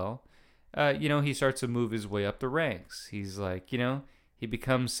film as well, he starts to move his way up the ranks. He's like, he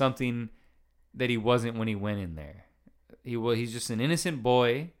becomes something that he wasn't when he went in there. He's just an innocent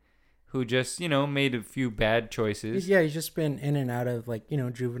boy who just, made a few bad choices. He's just been in and out of, like,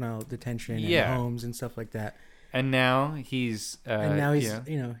 juvenile detention and homes and stuff like that. And now he's...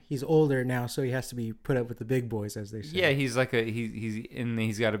 he's older now, so he has to be put up with the big boys, as they say. Yeah, he's like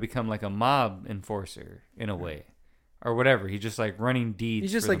he's got to become like a mob enforcer in a way. Or whatever. He's just like running deeds.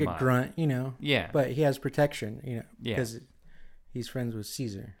 He's just like a grunt, Yeah. But he has protection, because he's friends with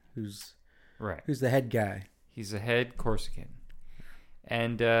Caesar, who's the head guy. He's a head Corsican.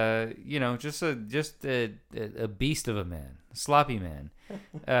 And just a beast of a man, a sloppy man,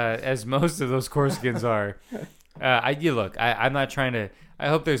 as most of those Corsicans are. I'm not trying to. I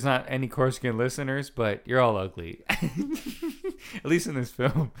hope there's not any Corsican listeners, but you're all ugly, at least in this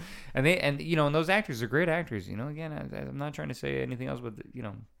film. And those actors are great actors. Again, I'm not trying to say anything else, but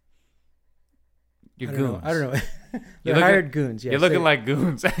you're goons. I don't know. They're hired goons. Yes, you're looking like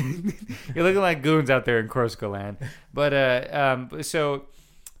goons. You're looking like goons out there in Corsica land. But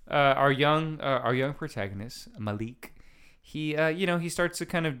our young protagonist Malik, he starts to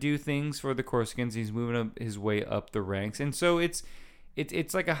kind of do things for the Corsicans. He's moving up his way up the ranks, and so it's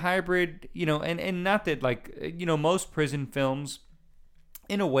like a hybrid, and not that like most prison films,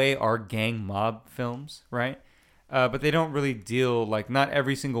 in a way, are gang mob films, right? But they don't really deal, like, not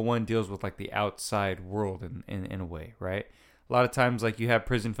every single one deals with, like, the outside world in a way, right? A lot of times, like, you have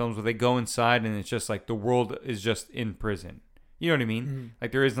prison films where they go inside and it's just, like, the world is just in prison. You know what I mean? Mm-hmm.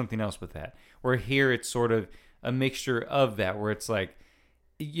 Like, there is nothing else but that. Where here it's sort of a mixture of that, where it's, like,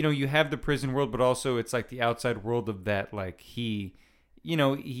 you have the prison world, but also it's, like, the outside world of that, like, he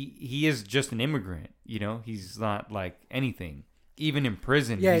is just an immigrant, He's not, like, anything. Even in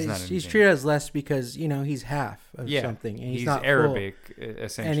prison, he's not anything. He's treated as less because, he's half of something. And he's not Arabic, full.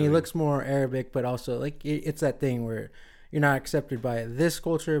 Essentially. And he looks more Arabic, but also, like, it's that thing where you're not accepted by this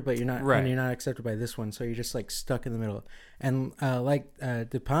culture, but you're not accepted by this one. So you're just, like, stuck in the middle. And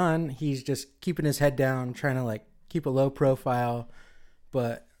Dupin, he's just keeping his head down, trying to, like, keep a low profile.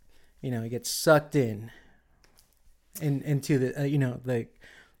 But, he gets sucked into the,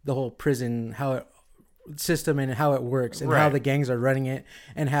 the whole prison, how it system and how it works and how the gangs are running it,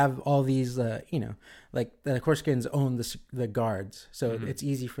 and have all these like the Corsicans own the guards, so it's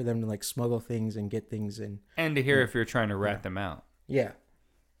easy for them to like smuggle things and get things and to hear if you're trying to rat them out.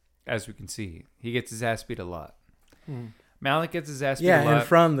 As we can see, he gets his ass beat a lot. Malik gets his ass beat a lot. And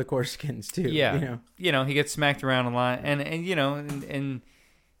from the Corsicans too. He gets smacked around a lot, and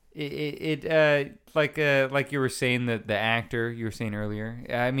it like you were saying, that the actor you were saying earlier,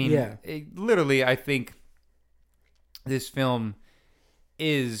 I mean, literally, I think this film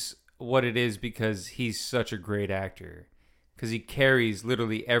is what it is because he's such a great actor, because he carries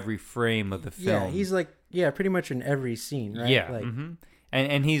literally every frame of the film. He's like pretty much in every scene, right?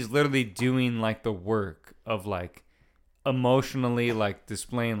 And he's literally doing like the work of like emotionally like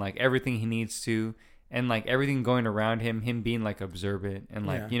displaying like everything he needs to. And, like, everything going around him being, like, observant and,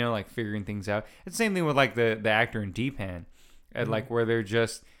 like, like, figuring things out. It's the same thing with, like, the actor in Deepan. Like, where they're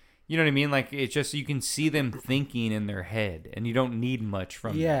just, you know what I mean? Like, it's just, you can see them thinking in their head. And you don't need much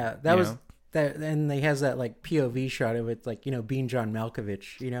from them. That was that, and he has that like POV shot of it, like, you know, being John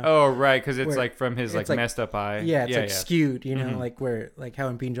Malkovich, you know. Oh, right, because it's Where like from his like it's like- messed up eye. Yeah, it's like skewed, you know, Mhm. like where like how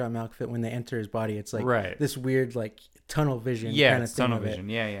in Being John Malkovich when they enter his body, it's like Right. this weird like tunnel vision Yeah, kind of it's thing tunnel of vision.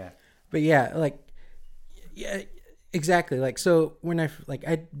 it. Yeah, yeah. But yeah, like yeah, exactly. Like so when I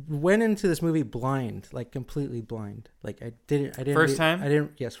went into this movie blind, like completely blind. Like I didn't First time? I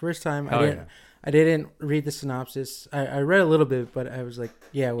didn't yes, first time. Hell yeah. I didn't read the synopsis. I read a little bit, but I was like,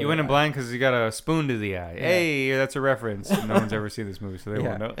 yeah. You went in blind because you got a spoon to the eye. Yeah. Hey, that's a reference. No one's ever seen this movie, so they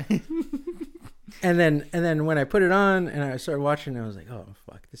Yeah. won't know. And then when I put it on and I started watching, I was like, oh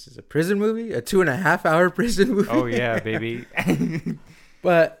fuck, this is a prison movie, a 2.5 hour prison movie. Oh yeah, baby.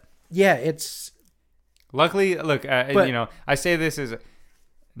 But yeah, it's Luckily, look, But- you know, I say this as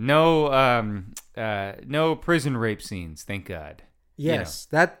no prison rape scenes. Thank God. yes,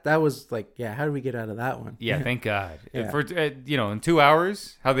 that was like, yeah. How did we get out of that one? Yeah, thank God. Yeah. For you know, in 2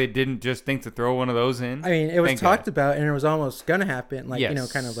 hours, how they didn't just think to throw one of those in. I mean, it was Thank talked God. about, and it was almost gonna happen. Like, you know,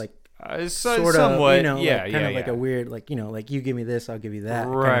 Yes. kind of like Sort sort somewhat, of, you know, yeah, like, kind yeah, of like yeah. a weird, like, you know, like you give me this, I'll give you that.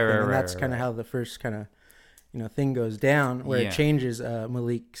 Right, kind of thing. right, And right, that's right, kind of right. how the first kind of, you know, thing goes down, where Yeah. it changes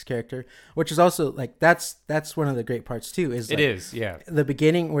Malik's character, which is also like that's one of the great parts too. Is It like, is, yeah. the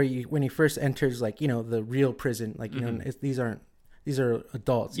beginning when he first enters, like, you know, the real prison, like, you know, these are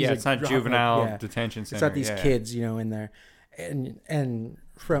adults. Yeah, These it's are not juvenile yeah. detention It's center. not these yeah, yeah. kids, you know, in there, and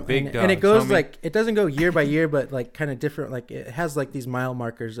from Big and it dogs, goes homie. like, it doesn't go year by year, but like kind of different. Like it has like these mile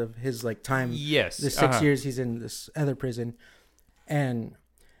markers of his like time. Yes. The 6 years he's in this other prison, and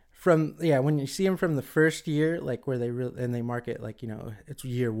from when you see him from the first year, like where they mark it like, you know, it's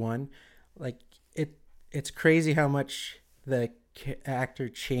year one, like it's crazy how much the actor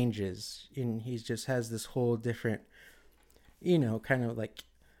changes, and he just has this whole different, you know, kind of like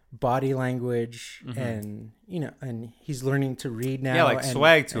body language, and you know, and he's learning to read now. Yeah, like and,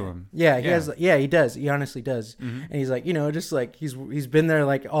 swag to and- him. Yeah, he Yeah. has. Yeah, he does. He honestly does. Mhm. And he's like, you know, just like he's been there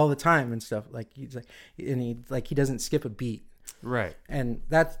like all the time and stuff. Like he's like, and he doesn't skip a beat. Right. And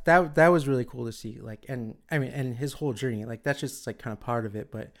that was really cool to see. Like, and I mean, and his whole journey, like that's just like kind of part of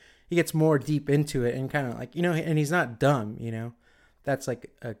it, but he gets more deep into it and kind of like, you know, and he's not dumb, you know. That's like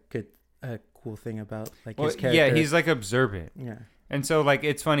a cool thing about like Well, his character. yeah, he's like observant. yeah. And so like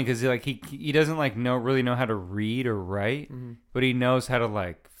it's funny because like he doesn't like really know how to read or write, but he knows how to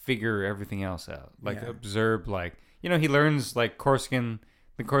like figure everything else out. Like Yeah. observe, like, you know, he learns like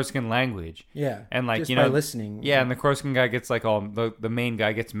the Corsican language. Yeah. And like, just you by know, listening. Yeah, and the Corsican guy gets like all the main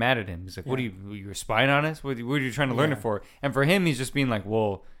guy gets mad at him. He's like, "What are Yeah. you spying on us? What are you trying to learn Yeah. it for?" And for him, he's just being like,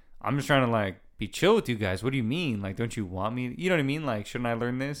 "Well, I'm just trying to like be chill with you guys. What do you mean? Like, don't you want me? You know what I mean? Like, shouldn't I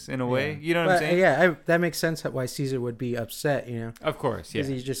learn this in a way? You know what I'm saying?" Yeah, that makes sense why Caesar would be upset, you know. Of course, yeah. Because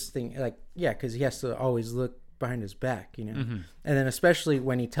he's just thinking, like, yeah, because he has to always look behind his back, you know. Mhm. And then especially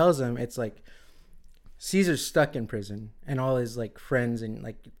when he tells him, it's like Caesar's stuck in prison, and all his like friends and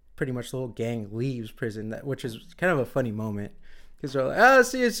like pretty much the whole gang leaves prison. Which is kind of a funny moment because they're like, "Oh,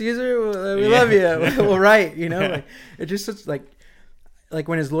 see you, Caesar. We love you. Well, right, you know." Like it just such like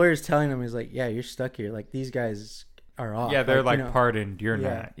when his lawyer's telling him, he's like, "Yeah, you're stuck here. Like these guys are off. Yeah, they're like you know? pardoned. You're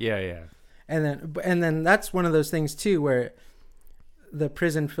Yeah. not. Yeah, yeah. And then that's one of those things too, where the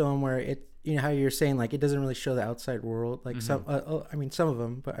prison film, where it, you know, how you're saying like it doesn't really show the outside world, like some I mean some of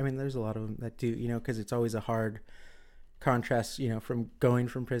them, but I mean there's a lot of them that do, you know, because it's always a hard contrast, you know, from going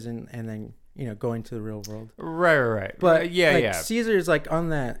from prison and then, you know, going to the real world. Right. But yeah, like, yeah. Caesar is like on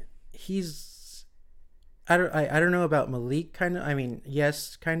that. I don't know about Malik. Kind of. I mean,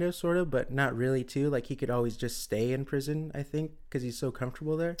 yes, kind of, sort of, but not really too. Like he could always just stay in prison, I think, because he's so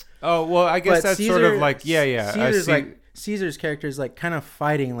comfortable there. Oh well, I guess But that's sort of like yeah. Caesar's like Caesar's character is like kind of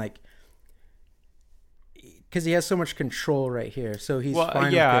fighting, like because he has so much control right here, so he's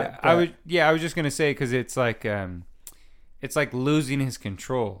fine yeah. with it, I was just gonna say because it's like losing his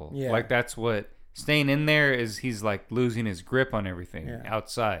control. Yeah. Like that's what staying in there is. He's like losing his grip on everything Yeah.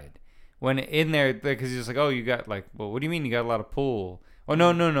 outside. When in there, because he's just like, oh, you got like, well, what do you mean you got a lot of pull? Oh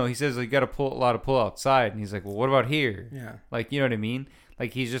no. He says like, you got a lot of pull outside, and he's like, well, what about here? Yeah. Like, you know what I mean?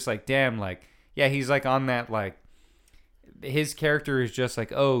 Like he's just like, damn, like yeah, he's like on that like. His character is just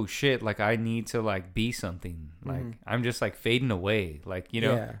like, oh shit, like I need to like be something. Like I'm just like fading away. Like, you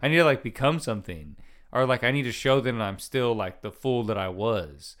know, Yeah. I need to like become something. Or like I need to show them I'm still like the fool that I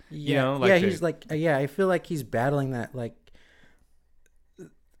was. You know, like yeah, the- he's like, I feel like he's battling that, like,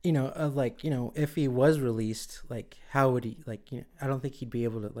 you know, of like, you know, if he was released, like, how would he, like, you know, I don't think he'd be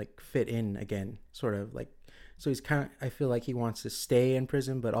able to like fit in again, sort of like. So he's kind of, I feel like he wants to stay in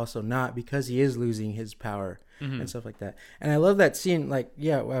prison, but also not, because he is losing his power and stuff like that. And I love that scene. Like,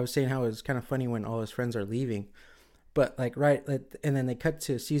 yeah, I was saying how it was kind of funny when all his friends are leaving, but like and then they cut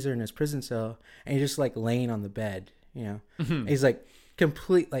to Caesar in his prison cell, and he's just like laying on the bed, you know. Mhm. He's like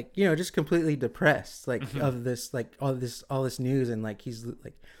complete, like, you know, just completely depressed, like Mhm. of this, like all this news, and like he's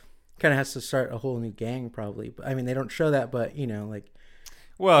like kind of has to start a whole new gang probably. But I mean, they don't show that, but you know, like,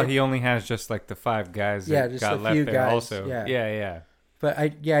 Well, It- he only has just like the 5 guys that Yeah, just got a left few there guys, also. yeah. Yeah. but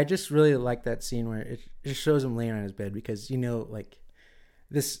I just really like that scene where it just shows him laying on his bed, because, you know, like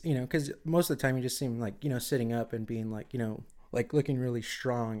this, you know, because most of the time you just see him like, you know, sitting up and being like, you know, like looking really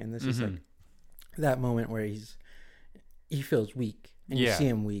strong, and this is like Mhm. that moment where he feels weak, and you Yeah. see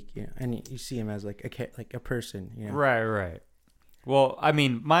him weak, you know, and you see him as like a person, you know. Right. Well, I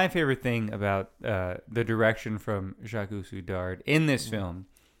mean, my favorite thing about the direction from Jacques Soudard in this film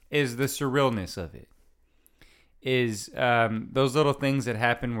is the surrealness of it. Is those little things that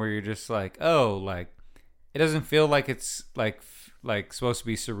happen where you're just like, oh, like it doesn't feel like it's like supposed to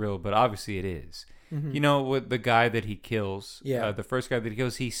be surreal, but obviously it is. Mhm. You know, with the guy that he kills, Yeah. the first guy that he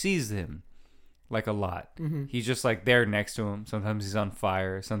kills, he sees him like a lot. Mhm. He's just like there next to him. Sometimes he's on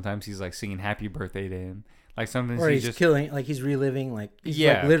fire. Sometimes he's like singing "Happy Birthday" to him. Like sometimes Or he's he's just killing, like he's reliving, like he's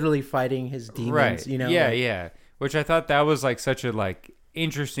Yeah. like literally fighting his demons, right. you know. Yeah, like, yeah. Which I thought that was like such a like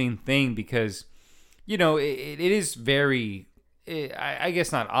interesting thing because, you know, it is very. I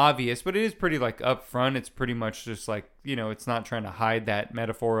guess not obvious, but it is pretty like upfront. It's pretty much just like, you know, it's not trying to hide that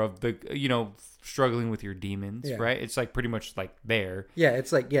metaphor of the, you know, struggling with your demons, Yeah. right? It's like pretty much like there. Yeah,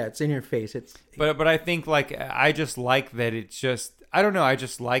 it's like, yeah, it's in your face. It's But I think like I just like that it's just, I don't know, I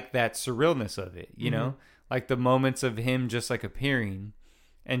just like that surrealness of it, you know? Like the moments of him just like appearing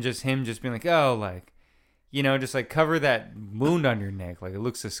and just him just being like, oh, like, you know, just like cover that wound on your neck. Like it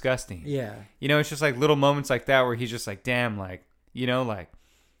looks disgusting. yeah. You know, it's just like little moments like that where he's just like, damn, like, you know, like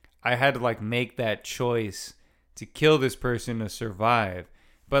I had to like make that choice to kill this person to survive.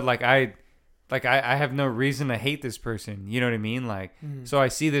 But like I have no reason to hate this person. You know what I mean? Like, so I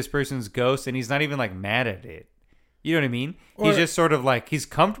see this person's ghost and he's not even like mad at it. You know what I mean? He's Or- just sort of like, he's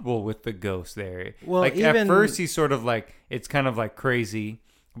comfortable with the ghost there. Well, like at even- first he's sort of like, it's kind of like crazy.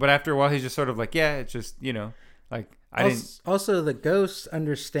 But after a while he's just sort of like, yeah, it's just, you know, like I didn't. Also, the ghost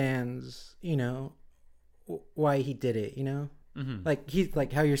understands, you know, why he did it. You know, Mhm. like he's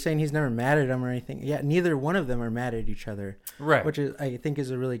like how you're saying he's never mad at him or anything. Yeah, neither one of them are mad at each other, Right. which is, I think,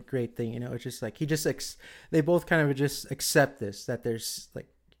 is a really great thing. You know, it's just like they both kind of just accept this, that there's like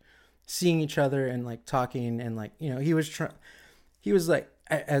seeing each other and like talking, and like, you know, he was like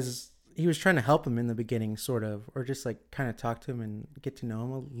as he was trying to help him in the beginning, sort of, or just like kind of talk to him and get to know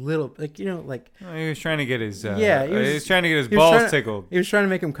him a little, like, you know, like Well, he was trying to get his Yeah, he he was- was trying to get his he was balls trying to- tickled. he was trying to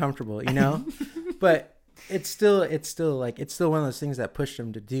make him comfortable, you know. But it's still one of those things that pushed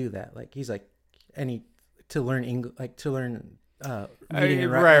him to do that. Like he's like, to learn English, like to learn reading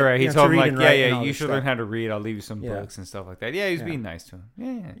and right. like, He you know, to told him read like, and write and yeah, all you this should stuff. learn how to read. I'll leave you some Yeah. books and stuff like that. Yeah, he was Yeah. being nice to him.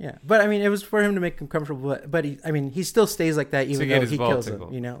 Yeah. Yeah, but I mean, it was for him to make him comfortable. But he still stays like that even get though his he ball kills tickled.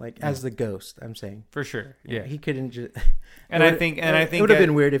 him. You know, like as the ghost. I'm saying. For sure. Yeah. He couldn't just. And I think it would have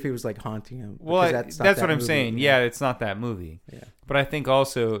been weird if he was like haunting him. well, because that's not what I'm that saying. movie, Yeah, it's not that movie. Yeah. But I think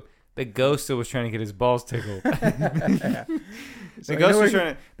also the ghost still was trying to get his balls tickled. So, The you know ghost was where-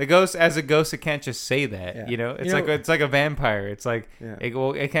 trying to. The ghost, as a ghost, it can't just say that. Yeah. You know, You know- it's like a vampire. It's like Yeah.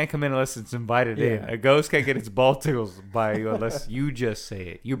 it can't come in unless it's invited in. Yeah. A ghost can't get its ball tickled by you unless you just say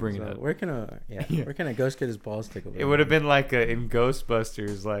it. You bring it So up. where can a ghost get his balls tickled? It would have been like in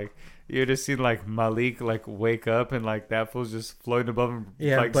Ghostbusters, like you just seen like Malik like wake up and like that fool's just floating above him,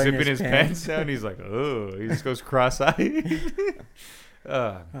 Yeah, like buttoning zipping his his pants. pants down. He's like, oh, he just goes cross-eyed.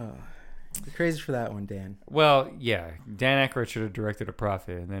 Oh, you're crazy for that one, Dan. Well, yeah, Dan Aykroyd should have directed A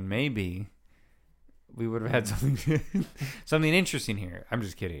Prophet, and then maybe we would have had something interesting here. I'm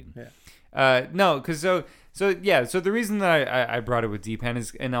just kidding. Yeah. No, because so the reason that I brought it with D-Pen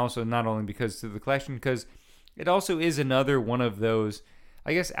is, and also not only because of the collection, because it also is another one of those,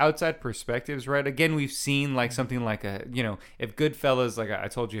 I guess, outside perspectives, right? Again, we've seen like something like if Goodfellas, like I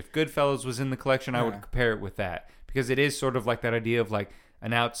told you, if Goodfellas was in the collection, I would Yeah. compare it with that, because it is sort of like that idea of like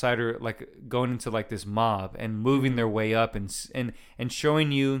an outsider like going into like this mob and moving their way up and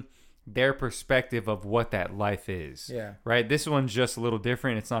showing you their perspective of what that life is. Yeah. Right? This one's just a little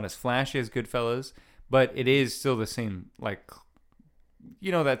different. It's not as flashy as Goodfellas, but it is still the same, like,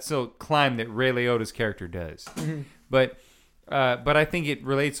 you know, that still climb that Ray Liotta's character does. But I think it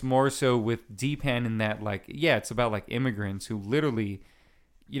relates more so with D-Pan in that, like, yeah, it's about like immigrants who literally,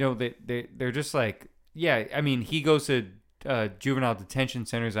 you know, they're just like, yeah, I mean, he goes to juvenile detention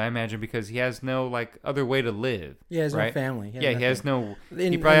centers, I imagine, because he has no like other way to live. He has right? no family. He has no. And-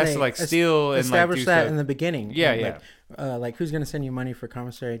 He probably and has to they like steal and like establish do that stuff. in the beginning. Yeah, And, yeah. Like who's gonna send you money for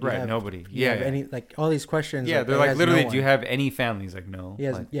commissary? Do you Right, have- nobody. do you Yeah, have yeah. any like all these questions. Yeah, they're he like has literally, no do you one. have any family? He's like, no. He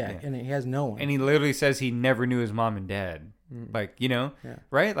has Like, and he has no one. And he literally says he never knew his mom and dad. Mm. Like, you know, Yeah.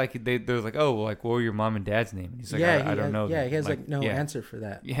 right? Like they're like, oh, well, like what were your mom and dad's name? And he's like, yeah, I don't know. Yeah, them. he has like no yeah. answer for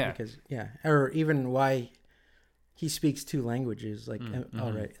that. Yeah. because or even why he speaks 2 languages. Like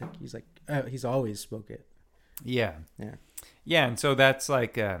all right, like, he's like he's always spoke it. Yeah. Yeah. Yeah, and so that's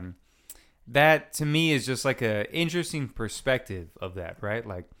like that to me is just like a interesting perspective of that, right?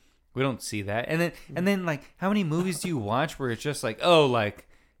 Like we don't see that. And then like how many movies do you watch where it's just like, oh, like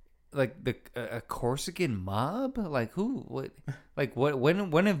the a Corsican mob? Like who what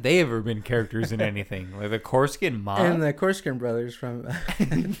when have they ever been characters in anything? Like the Corsican mob? And the Corsican brothers from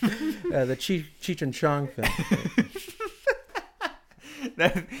the Cheech and Chong film.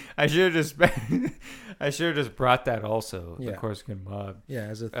 I should have just brought that also. The Yeah. Corsican mob. Yeah,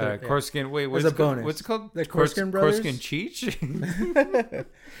 as a third, Corsican. Wait, what's As a it called? bonus. What's it called? The Corsican brothers? Corsican Cheech.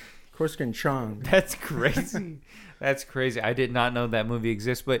 Corsican Chong. That's crazy. That's crazy. I did not know that movie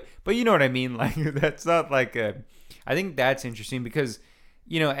exists, but you know what I mean. Like that's not like a. I think that's interesting because,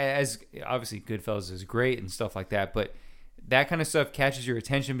 you know, as obviously Goodfellas is great and stuff like that, but that kind of stuff catches your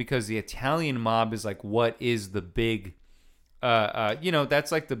attention because the Italian mob is like what is the big. You know,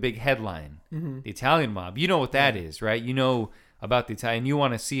 that's like the big headline. Mm-hmm. The Italian mob. You know what that is, right? You know about the Italian. You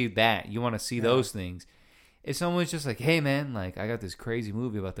want to see that. You want to see those things. If someone's just like, hey man, like I got this crazy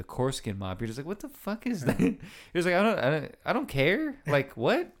movie about the Corsican mob, you're just like, what the fuck is that? You're just like, I don't care. Like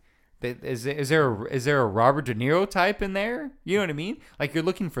what? Is there a Robert De Niro type in there? You know what I mean? Like you're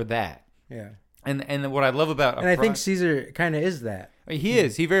looking for that. Yeah. And what I love about And I think Caesar kind of is that. he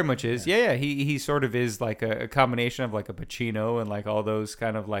is. He very much is. Yeah. He sort of is like a combination of like a Pacino and like all those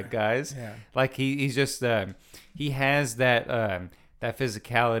kind of like guys. Yeah. Like he's just he has that that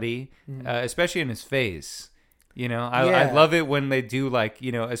physicality, especially in his face. You know, I Yeah. love it when they do like,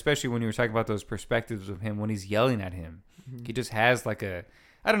 you know, especially when you were talking about those perspectives of him when he's yelling at him. He just has like a,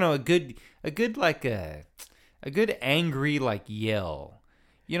 I don't know, a good like a good angry like yell.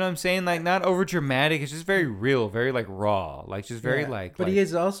 You know what I'm saying? Like not over dramatic. It's just very real, very like raw, like just very Yeah. like. But like, he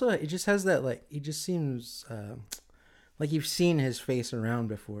is also. He just has that like. He just seems like you've seen his face around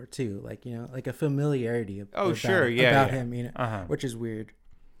before too. Like you know, like a familiarity. Oh, sure, yeah, about yeah. him. You know, Uh-huh. which is weird,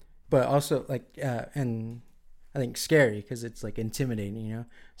 but also like and I think scary because it's like intimidating. You know,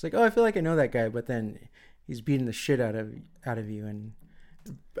 it's like, oh, I feel like I know that guy, but then he's beating the shit out of you and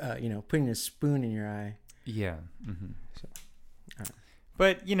you know, putting a spoon in your eye. Yeah. Mm-hmm. So,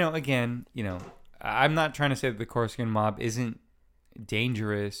 But, you know, again, you know, I'm not trying to say that the Corsican mob isn't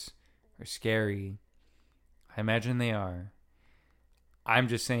dangerous or scary. I imagine they are. I'm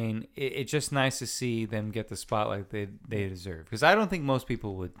just saying it's just nice to see them get the spotlight they deserve. Because I don't think most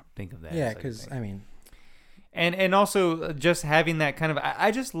people would think of that. yeah, as, like, because thing. I mean, And also just having that kind of...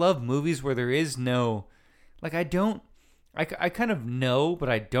 I just love movies where there is no... Like, I kind of know, but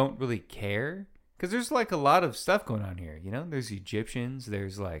I don't really care. Because there's, like, a lot of stuff going on here, you know? There's Egyptians.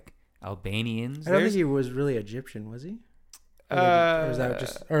 There's, like, Albanians. I don't think he was really Egyptian, was he? Or was that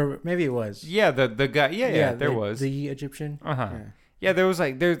just... Or maybe it was. Yeah, the guy... Yeah, there was. The Egyptian. Uh-huh. Yeah. Yeah, there's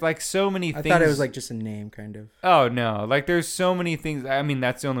like so many I things... thought it was like just a name, kind of. Oh, no. Like, there's so many things... I mean,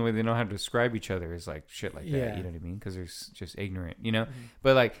 that's the only way they know how to describe each other is, like, shit like that. Yeah. You know what I mean? Because they're just ignorant, you know?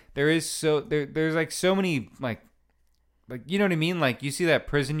 But, like, there's, like, so many, like, you know what I mean? Like, you see that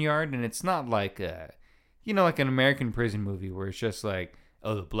prison yard, and it's not like, you know, like an American prison movie where it's just like,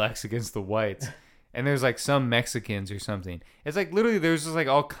 oh, the blacks against the whites. And there's, like, some Mexicans or something. It's, like, literally there's just, like,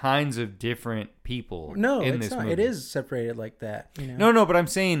 all kinds of different people No, in it's this not. movie. It is separated like that. You know? No, but I'm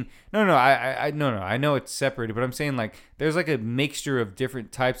saying no. I know it's separated, but I'm saying like there's like a mixture of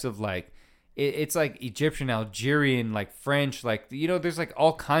different types of like it's like Egyptian, Algerian, like French, like you know, there's like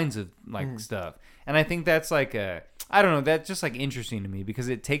all kinds of like stuff, and I think that's like I don't know, that's just like interesting to me because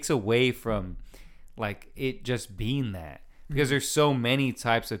it takes away from like it just being that. Because there's so many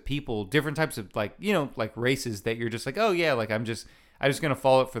types of people, different types of like, you know, like races that you're just like, oh yeah, like I'm just gonna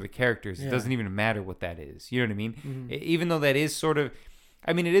follow it for the characters. It Yeah. doesn't even matter what that is. You know what I mean? Even though that is sort of,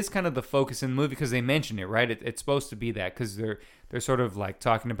 I mean, it is kind of the focus in the movie because they mention it, right? It's supposed to be that because they're sort of like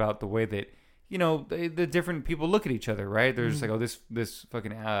talking about the way that you know the different people look at each other, right? They're just like, oh, this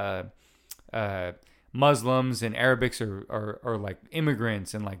fucking Muslims and Arabics are like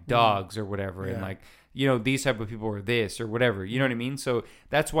immigrants and like dogs or whatever, and Yeah. like. You know, these type of people are this or whatever. You know what I mean? So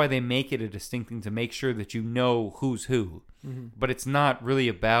that's why they make it a distinct thing to make sure that you know who's who. But it's not really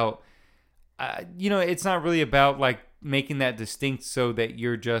about, you know, it's not really about like making that distinct so that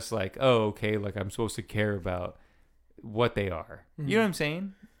you're just like, oh, okay, like I'm supposed to care about what they are. You know what I'm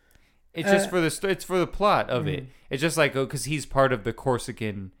saying? It's just for it's for the plot of it. It's just like, oh, because he's part of the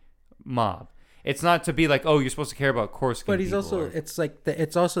Corsican mob. It's not to be like, oh, you're supposed to care about Corsican. But he's also, it's like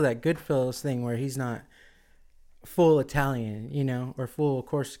it's also that Goodfellas thing where he's not full Italian, you know, or full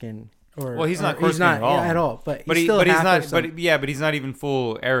Corsican. Well, he's not Corsican at all. At all. But he's not. But he's not even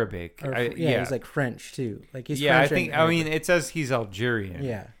full Arabic. He's like French too. Like he's French. French. I mean, it says he's Algerian.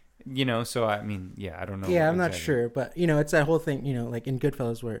 Yeah. You know, so I mean, I don't know. Yeah, I'm not sure, but you know, it's that whole thing. You know, like in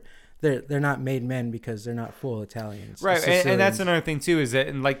Goodfellas where they're not made men because they're not full Italians. Right, and that's another thing too. Is that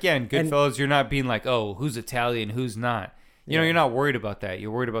in Goodfellas, you're not being like, oh, who's Italian, who's not. You know, you're not worried about that.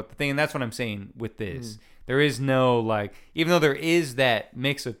 You're worried about the thing, and that's what I'm saying with this. There is no like, even though there is that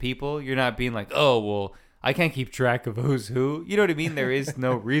mix of people, you're not being like, oh, well, I can't keep track of who's who. You know what I mean? There is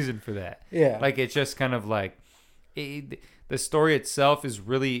no reason for that. Yeah. Like, it's just kind of like, the story itself is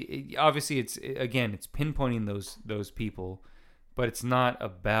really, obviously, it's pinpointing those people, but it's not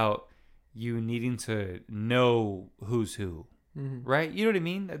about you needing to know who's who. Right? You know what I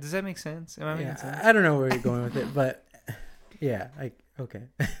mean? Does that make sense? Am I making sense? I don't know where you're going with it, but yeah, okay.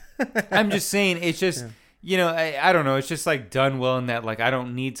 I'm just saying, it's just... Yeah. You know, I don't know. It's just like done well in that, like, I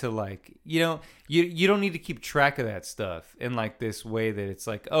don't need to, like, you know, you don't need to keep track of that stuff in like this way that it's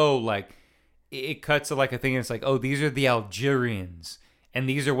like, oh, like it cuts to like a thing and it's like, oh, these are the Algerians and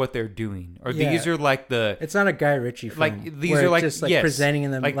these are what they're doing, or these are like the. It's not a Guy Ritchie film. Like these are like, just like presenting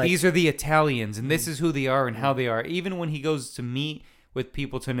them like these are the Italians and this is who they are and how they are. Even when he goes to meet with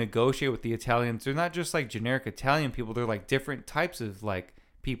people to negotiate with the Italians, they're not just like generic Italian people. They're like different types of like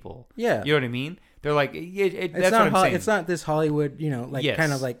people. Yeah, you know what I mean. They're like, that's what I'm saying. It's not this Hollywood, you know, like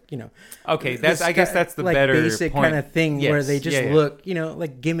kind of like, you know. Okay, I guess that's the like better basic point. Kind of thing where they just look, you know,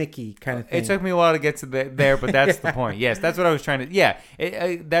 like gimmicky kind of thing. It took me a while to get to there, but that's the point. Yes, that's what I was trying to. Yeah,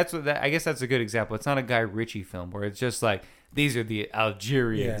 I guess that's a good example. It's not a Guy Ritchie film where it's just like these are the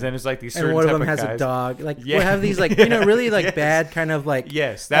Algerians and it's like these certain and one type of them has guys. A dog. Like we'll have these like, you know, really like bad kind of like.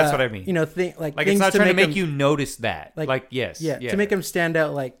 Yes, that's what I mean. You know, like it's not trying to make you notice that. Like yes, to make them stand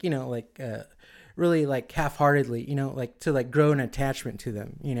out. Like, you know, like. Really like half-heartedly, you know, like to like grow an attachment to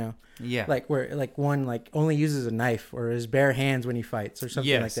them, you know. Yeah. Like where like one like only uses a knife or his bare hands when he fights or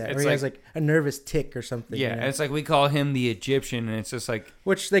something like that. Or he has like a nervous tick or something. Yeah, you know? And it's like we call him the Egyptian, and it's just like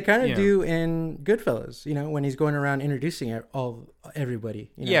which they kind of do in Goodfellas, you know, when he's going around introducing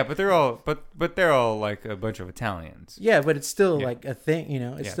everybody. You know? Yeah, but they're all like a bunch of Italians. Yeah, but it's still like a thing, you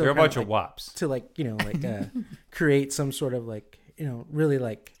know. It's still they're a bunch of wops to like, you know, like create some sort of like, you know, really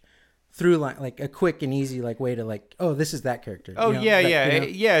like. Through like a quick and easy like way to like, oh, this is that character. Oh, you know? yeah. You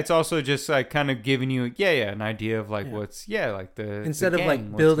know? It's also just like kind of giving you an idea of like what's like the instead the of gang,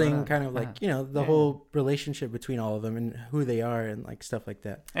 like building kind of like you know the whole relationship between all of them and who they are and like stuff like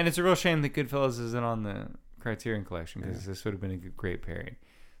that. And it's a real shame that Goodfellas isn't on the Criterion Collection because this would have been a great pairing.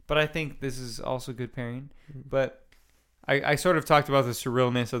 But I think this is also good pairing. But I sort of talked about the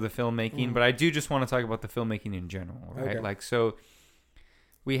surrealness of the filmmaking, but I do just want to talk about the filmmaking in general, right? Okay. Like so.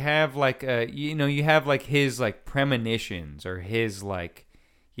 We have like you know, you have like his like premonitions or his like,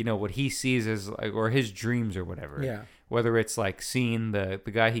 you know, what he sees as like, or his dreams or whatever. Yeah. Whether it's like seeing the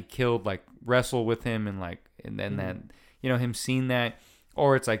guy he killed like wrestle with him and like and then that, you know, him seeing that,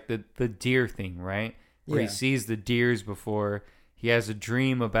 or it's like the deer thing, right? Where he sees the deers before he has a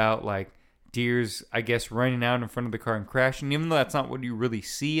dream about like deers, I guess, running out in front of the car and crashing, even though that's not what you really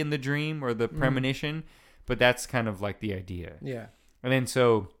see in the dream or the premonition, but that's kind of like the idea. Yeah. And then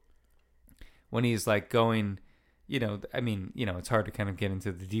so when he's like going, you know, I mean, you know, it's hard to kind of get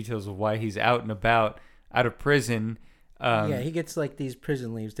into the details of why he's out and about, out of prison. He gets like these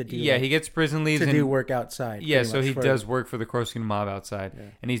prison leaves to do. Yeah, he gets prison leaves to do work outside. Yeah, so he does work for the Corsican mob outside,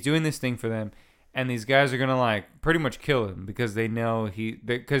 and he's doing this thing for them. And these guys are gonna like pretty much kill him because they know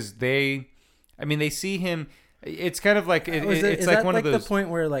they see him. It's kind of like it's like one of those. The point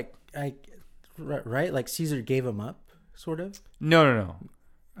where like right, like Caesar gave him up. Sort of? No.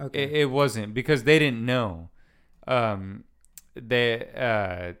 Okay. It wasn't because they didn't know. Or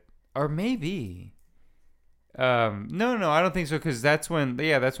maybe. No, I don't think so because that's when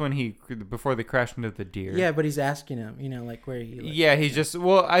he before they crashed into the deer. Yeah, but he's asking him, you know, like where he. Like, yeah, he's just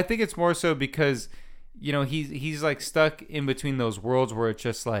I think it's more so because, you know, he's like stuck in between those worlds where it's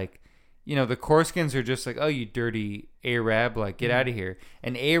just like. You know, the Corsicans are just like, oh, you dirty Arab, like, get out of here.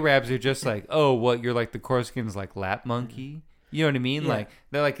 And Arabs are just like, oh, what, you're like the Corsicans, like, lap monkey? You know what I mean? Yeah. Like,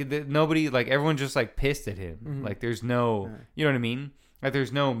 they're like, nobody, like, everyone's just, like, pissed at him. Like, there's no, you know what I mean? Like,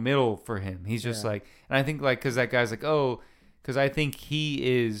 there's no middle for him. He's just like, and I think, like, because that guy's like, oh, because I think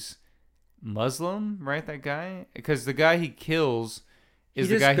he is Muslim, right? That guy, because the guy he kills is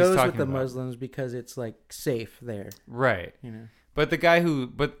he the just guy he's goes talking with the about, Muslims because it's like safe there, right? you know. But the guy who,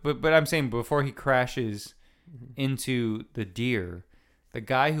 but I'm saying before he crashes into the deer, the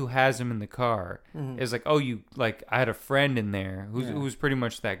guy who has him in the car is like, oh, you like, I had a friend in there who's pretty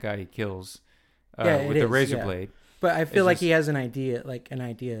much that guy he kills with the razor blade. But I feel It's like just- he has an idea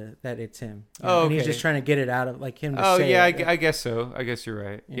that it's him. You Oh, know, and he's okay. just trying to get it out of like him. To Oh say yeah, it. I guess so. I guess you're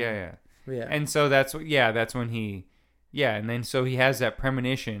right. Yeah. Yeah. And so that's when he, and then so he has that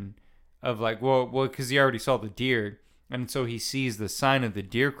premonition of like, well, because he already saw the deer, and so he sees the sign of the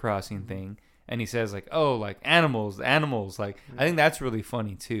deer crossing thing, and he says like, oh, like animals. Like, I think that's really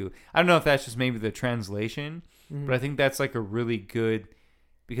funny too. I don't know if that's just maybe the translation, but I think that's like a really good,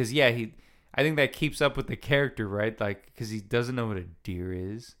 because I think that keeps up with the character, right? Like, because he doesn't know what a deer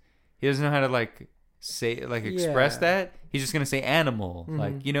is, he doesn't know how to like say like express that. He's just gonna say animal,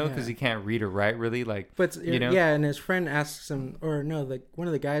 like, you know, because he can't read or write really, like, But you know, and his friend asks him, or no, like one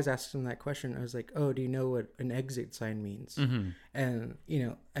of the guys asks him that question. I was like, oh, do you know what an exit sign means? And you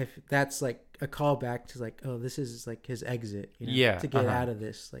know, that's like a callback to like, oh, this is like his exit, you know, to get out of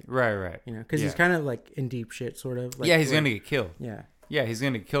this, like, right, you know, because he's kind of like in deep shit, sort of. Like, he's gonna get killed. Yeah, He's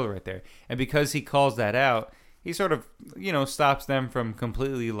gonna get killed right there, and because he calls that out, he sort of, you know, stops them from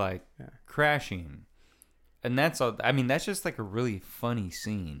completely like crashing. And that's all. I mean, that's just like a really funny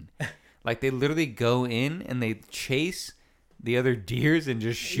scene. Like, they literally go in and they chase the other deers and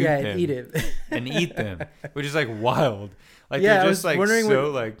just shoot them. and eat it. And eat them, which is like wild. Like, Yeah, I they're was just like wondering so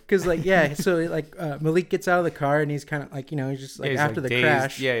like, because like so like Malik gets out of the car and he's kind of like, you know, he's just like he's, after like, the dazed.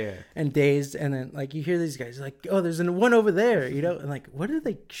 crash, and dazed, and then like you hear these guys like, oh, there's one over there, you know, and like, what are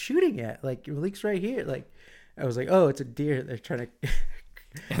they shooting at? Like, Malik's right here. Like, I was like, oh, it's a deer. They're trying to.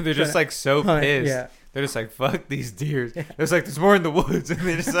 And they're just like so hunt, pissed. yeah. They're just like, fuck these deers. There's like, there's more in the woods. And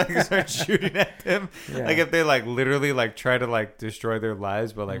they just like start shooting at them. Yeah. Like, if they like literally like try to like destroy their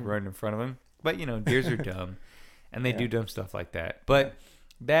lives by like running in front of them. But, you know, deers are dumb. And they do dumb stuff like that. But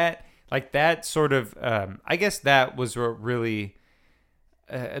that sort of, I guess that was what really,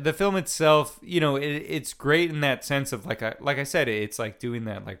 the film itself, you know, it's great in that sense of like I said, it's like doing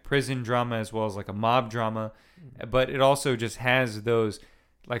that like prison drama as well as like a mob drama. But it also just has those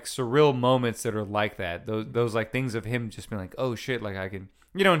like surreal moments that are like that. Those like things of him just being like, oh shit, like I can,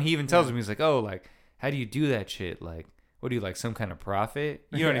 you know, and he even tells him, he's like, oh, like, how do you do that shit? Like, what are you, like some kind of prophet?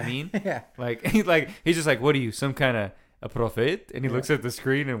 You know what I mean? Yeah. Like, he's just like, what are you, some kind of a prophet? And he looks at the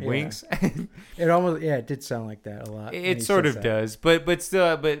screen and winks. It almost, it did sound like that a lot. when It he sort says of that. does, but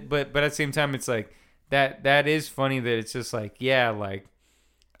still, but at the same time, it's like that is funny that it's just like, yeah, like,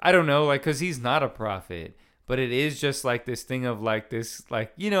 I don't know, like, because he's not a prophet. But it is just like this thing of like this,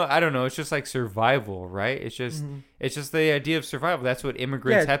 like, you know, I don't know. It's just like survival, right? It's just the idea of survival. That's what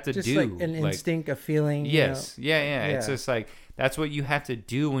immigrants have to just do. like an instinct, a feeling. Yes. You know? Yeah. It's just like, that's what you have to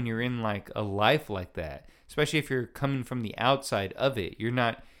do when you're in like a life like that. Especially if you're coming from the outside of it. You're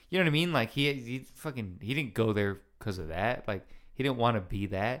not, you know what I mean? Like he didn't go there because of that. Like, he didn't want to be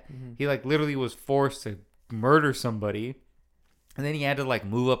that. He like literally was forced to murder somebody. And then he had to like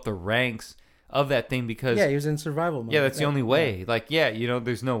move up the ranks of that thing because he was in survival mode. that's the only way. Like, you know,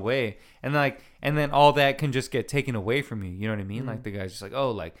 there's no way. And like, and then all that can just get taken away from you. You know what I mean? Like, the guy's just like,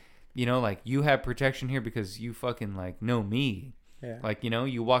 oh, like, you know, like, you have protection here because you fucking like know me. Yeah. Like, you know,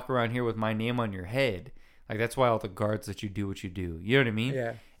 you walk around here with my name on your head. Like, that's why all the guards let you do what you do. You know what I mean?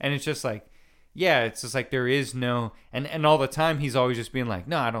 Yeah. And it's just like, it's just like there is no, and all the time he's always just being like,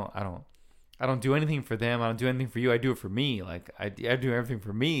 no, I don't do anything for them. I don't do anything for you. I do it for me. Like, I do everything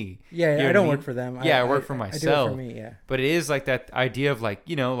for me. Yeah, You know I what don't mean? work for them. I work for myself. I do it for me, yeah. But it is like that idea of like,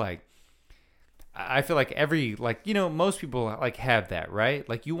 you know, like, I feel like every, like, you know, most people like have that, right?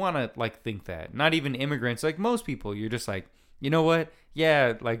 Like, you want to like think that. Not even immigrants. Like, most people, you're just like, you know what?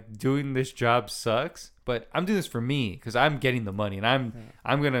 Yeah, like, doing this job sucks, but I'm doing this for me because I'm getting the money and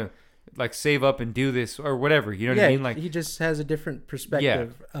I'm going to like save up and do this or whatever. You know what I mean? Like, he just has a different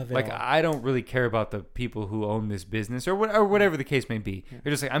perspective of it. like, all. I don't really care about the people who own this business or whatever the case may be.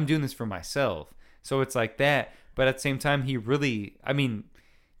 They're just like, I'm doing this for myself. So it's like that. But at the same time, he really, I mean,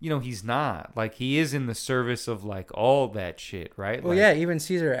 you know, he's not. Like, he is in the service of like all that shit, right? Well, like, yeah, even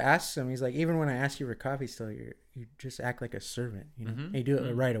Caesar asks him, he's like, even when I ask you for coffee still, you just act like a servant, you know, and you do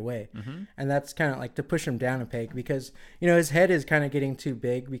it right away. And that's kind of like to push him down a peg because, you know, his head is kind of getting too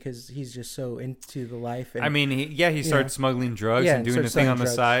big because he's just so into the life. And, I mean, he started smoggling drugs and doing the starts thing on selling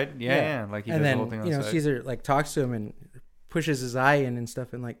the drugs. side. Yeah. Like, he and does then, the whole thing on you the know, side. Caesar like talks to him and pushes his eye in and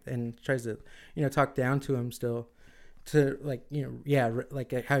stuff and tries to, you know, talk down to him still to like, you know,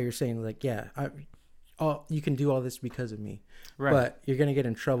 like how you're saying, like, oh, you can do all this because of me, Right. but you're gonna get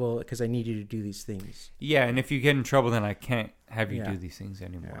in trouble because I need you to do these things. Yeah, and if you get in trouble, then I can't have you Yeah. do these things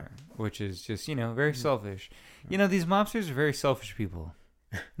anymore, which is just, very selfish. These mobsters are very selfish people.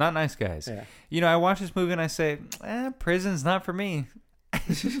 Not nice guys. Yeah. I watch this movie and I say, prison's not for me.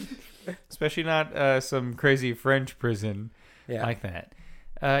 Especially not some crazy French prison Yeah. like that.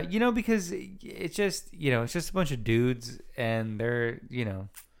 Because it's just a bunch of dudes and they're,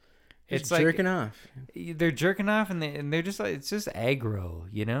 Just it's like jerking off. they're jerking off and they're just like, it's just aggro,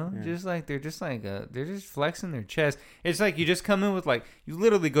 Yeah. just like they're just flexing their chest. It's like you just come in with like, you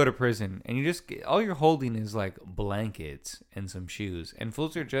literally go to prison and you just all you're holding is like blankets and some shoes, and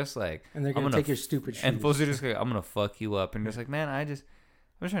fools are just like, And they're I'm gonna take your stupid shoes. and fools are just like, I'm gonna fuck you up, and just like, man,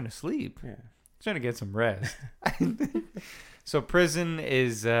 I'm trying to sleep, Yeah. I'm trying to get some rest. So prison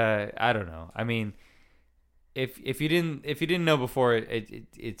is I don't know, I mean, if you didn't know before,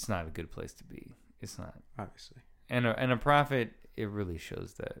 it's not a good place to be. It's not. Obviously. And a prophet, it really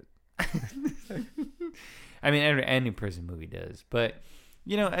shows that. I mean, any prison movie does, but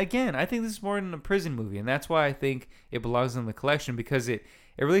again, I think this is more than a prison movie, and that's why I think it belongs in the collection, because it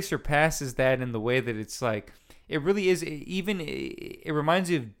really surpasses that in the way that it's like, it really is. It reminds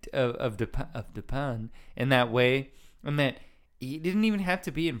you of Dupin in that way, and that he didn't even have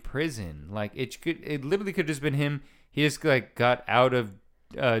to be in prison. Like it literally could have just been him. He just like got out of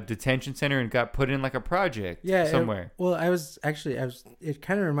detention center and got put in like a project somewhere. It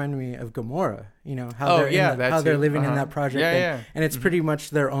kind of reminded me of Gomorrah, Oh, how they're living in that project. Yeah. And it's pretty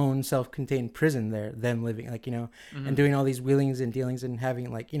much their own self-contained prison there, them living and doing all these wheelings and dealings and having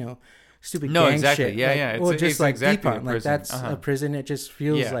stupid gang shit. Yeah. It's like exactly Deepon, like that's a prison. It just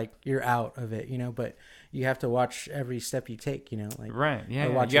feels Yeah. like you're out of it, but you have to watch every step you take, Right. Yeah.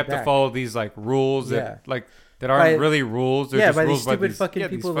 watch You it have to back. follow these like rules that Yeah. that aren't By- really rules. They're yeah, just by these rules stupid these, fucking yeah,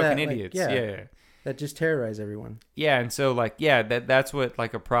 people these fucking that, idiots. yeah. that just terrorize everyone. Yeah, and so that's what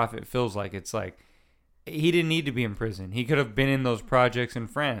like a prophet feels like. It's like he didn't need to be in prison. He could have been in those projects in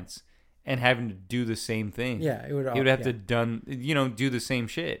France and having to do the same thing. Yeah, He would have to do the same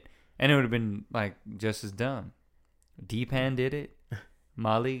shit, and it would have been like just as dumb. Deepan did it.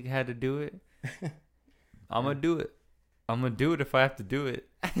 Molly had to do it. I'm gonna do it. I'm gonna do it if I have to do it.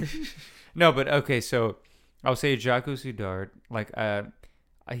 No, but okay. So I'll say Jacques Soudard. Like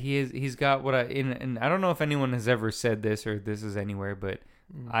he's got what and I don't know if anyone has ever said this or this is anywhere, but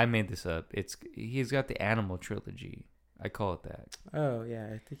I made this up. He's got the animal trilogy. I call it that. Oh yeah,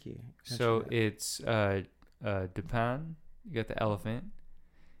 I think you. So it's Dupin. You got the elephant.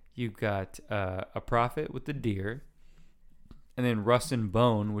 You've got a prophet with the deer, and then Rust and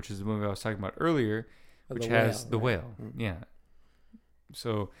Bone, which is the movie I was talking about earlier, which has the whale. Yeah.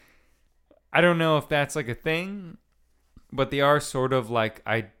 So I don't know if that's like a thing, but they are sort of like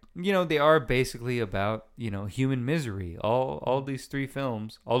they are basically about human misery. All these three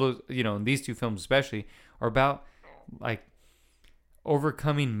films, all those these two films especially, are about like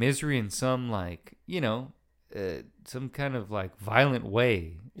overcoming misery in some like some kind of like violent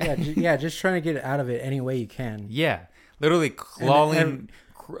way. Yeah, just trying to get out of it any way you can. Yeah, literally clawing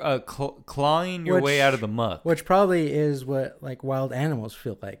your way out of the muck. Which probably is what like wild animals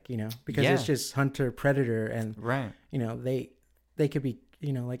feel like, because Yeah. it's just hunter predator, and Right. They could be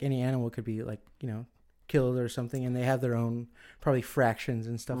like any animal could be like killed or something, and they have their own probably fractions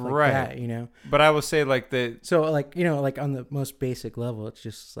and stuff like Right. that. But I will say like So like like on the most basic level, it's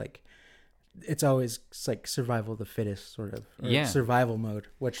just like it's always like survival of the fittest sort of, or survival mode,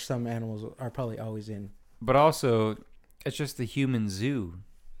 which some animals are probably always in. But also, it's just the human zoo.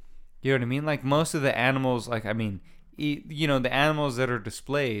 You know what I mean? Like most of the animals, like I mean, the animals that are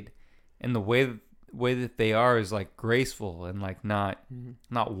displayed, and the way that they are is like graceful and like not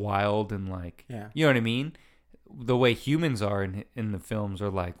wild and like you know what I mean. The way humans are in the films are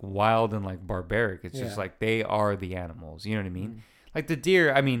like wild and like barbaric. It's just like they are the animals. You know what I mean? Like the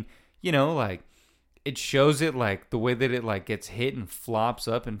deer. I mean, like it shows it like the way that it like gets hit and flops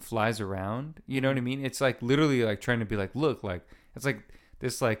up and flies around. You know what I mean? It's like literally like trying to be like, look, like it's like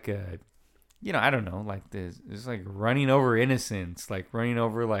this like I don't know, like this it's like running over innocence, like running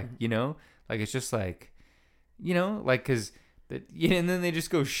over like like it's just like like because and then they just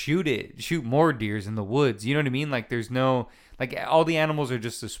go shoot more deers in the woods. You know what I mean? Like there's no like all the animals are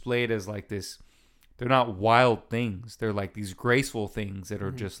just displayed as like this. They're not wild things. They're like these graceful things that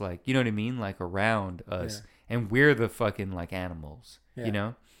are just like, you know what I mean? Like around us. Yeah. And we're the fucking like animals,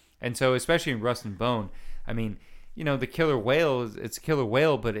 And so especially in Rust and Bone, I mean, the killer whale, it's a killer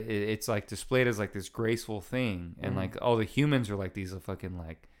whale, but it's like displayed as like this graceful thing. And like all the humans are like these fucking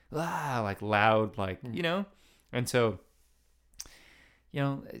like, like loud, like, And so, you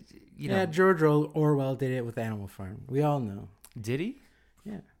know, Yeah, George Orwell did it with Animal Farm. We all know. did he?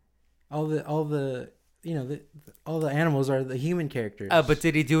 Yeah, all the all the animals are the human characters. But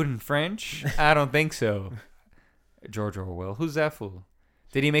did he do it in French? I don't think so. George Orwell, who's that fool?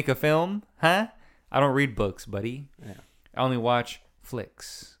 Did he make a film? Huh? I don't read books, buddy. Yeah. I only watch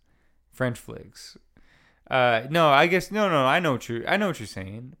flicks, French flicks. No, I guess no. I know what you're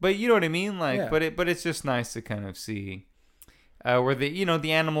saying, but you know what I mean. Like, Yeah. but it's just nice to kind of see where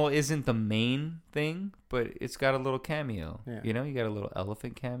the animal isn't the main thing, but it's got a little cameo. Yeah. You know, you got a little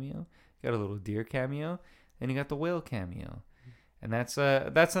elephant cameo, you got a little deer cameo, and you got the whale cameo, and that's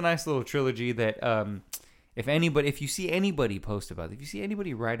a nice little trilogy that if you see anybody post about it, if you see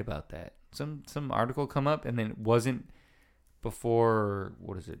anybody write about that, some article come up and then it wasn't before,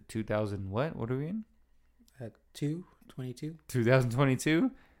 what is it, 2000 what are we in? 2022.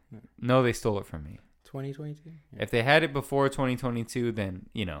 2022? No, they stole it from me. 2022. Yeah. If they had it before 2022, then,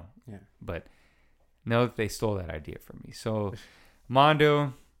 Yeah. but no, they stole that idea from me. So,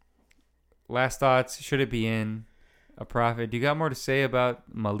 Mondo, last thoughts, should it be in A Prophet? Do you got more to say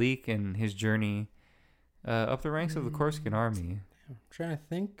about Malik and his journey up the ranks of the Corsican army? I'm trying to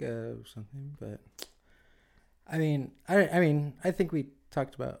think of something, but I mean, I think we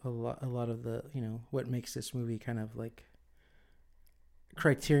talked about a lot of the, what makes this movie kind of like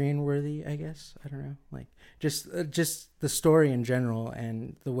Criterion worthy, I guess. I don't know, like just the story in general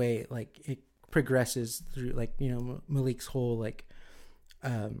and the way like it progresses through, like, Malik's whole like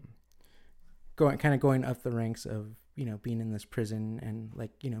going up the ranks of, being in this prison and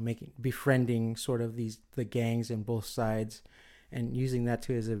like, befriending sort of the gangs in both sides and using that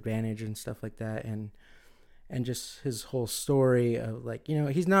to his advantage and stuff like that, and just his whole story of like,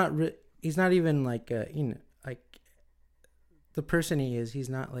 he's not even like like the person he is. He's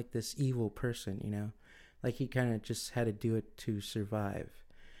not like this evil person, like he kind of just had to do it to survive.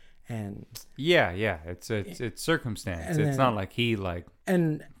 And yeah, it's circumstance. It's not like he like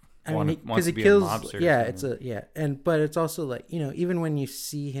and I mean, because he kills. But it's also like, even when you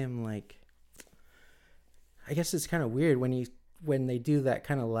see him, like, I guess it's kind of weird when they do that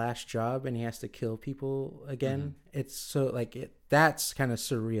kind of last job and he has to kill people again. It's so like that's kind of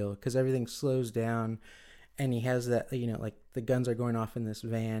surreal because everything slows down and he has that, like the guns are going off in this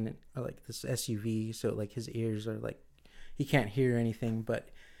van or like this SUV, so like his ears are like he can't hear anything, but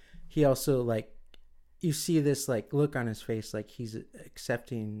he also like you see this like look on his face like he's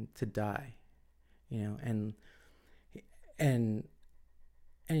accepting to die, and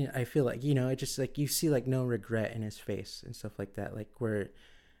I feel like, it just like you see like no regret in his face and stuff like that, like where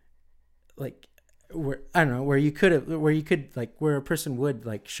I don't know, where a person would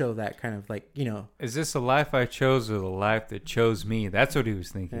like show that kind of like, is this a life I chose or the life that chose me? That's what he was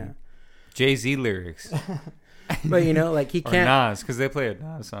thinking. Yeah. Jay-Z lyrics. But like he can't. Or Nas, because they play a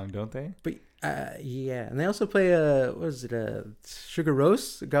Nas song, don't they? But yeah, and they also play Sugar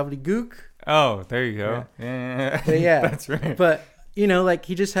Roast, Gobbledygook. Oh, there you go. Yeah. But yeah, that's right. But like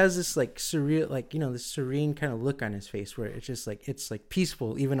he just has this like surreal, like this serene kind of look on his face where it's just like it's like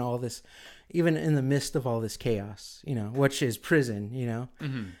peaceful, even in the midst of all this chaos, which is prison,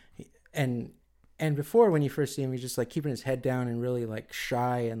 Mm-hmm. And before, when you first see him, he's just like keeping his head down and really like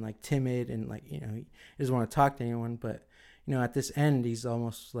shy and like timid and like, he doesn't want to talk to anyone. But, at this end, he's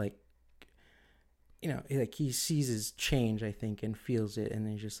almost like, like he sees his change, I think, and feels it. And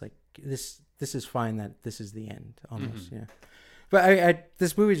he's just like, this is fine, that this is the end almost. Mm-hmm. Yeah. But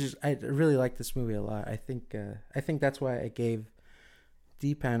this movie I really like this movie a lot. I think that's why I gave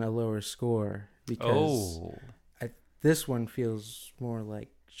Deepan a lower score, because this one feels more like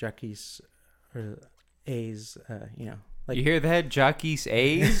Jacques or A's, like, you hear that, Jacques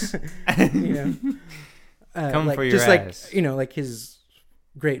A's? Come like, for your just ass. Like, like his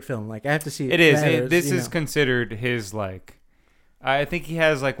great film. Like I have to see it. This is considered his like. I think he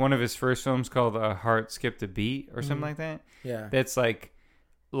has like one of his first films called "A Heart Skipped a Beat" or something like that. Yeah, that's like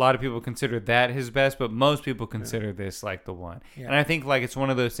a lot of people consider that his best, but most people consider this like the one. Yeah. And I think like it's one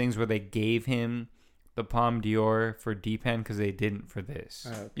of those things where they gave him the Palme d'Or for Deepan because they didn't for this.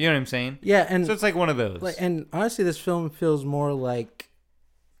 Oh, okay. You know what I'm saying? Yeah, and so it's like one of those. Like, and honestly, this film feels more like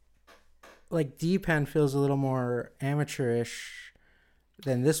Deepan feels a little more amateurish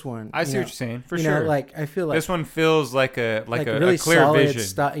than this one. I see what you're saying, for sure. Like I feel like this one feels like a really a clear solid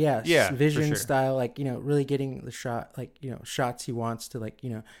vision. Vision sure. style. Like really getting the shot, like shots he wants to like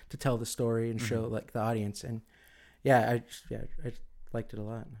to tell the story and show like the audience. And I liked it a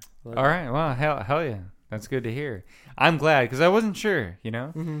lot. All right, well, hell yeah, that's good to hear. I'm glad because I wasn't sure.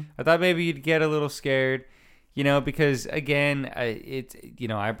 Mm-hmm. I thought maybe you'd get a little scared. You know, because again, it's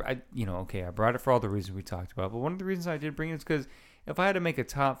okay, I brought it for all the reasons we talked about, but one of the reasons I did bring it is because if I had to make a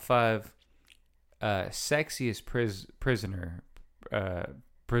top 5 sexiest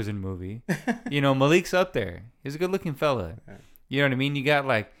prison movie, Malik's up there. He's a good looking fella. You know what I mean? You got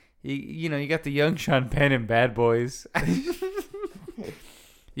like, you got the young Sean Penn in Bad Boys.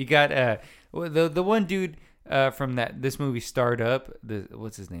 You got the one dude from this movie Startup.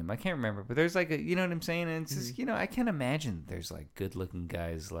 What's his name? I can't remember. But there's like you know what I'm saying? And it's just I can't imagine there's like good looking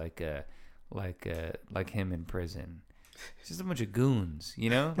guys like him in prison. It's just a bunch of goons,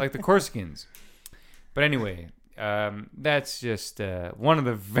 like the Corsicans. But anyway, that's just one of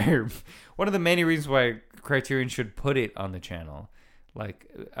the many reasons why Criterion should put it on the channel.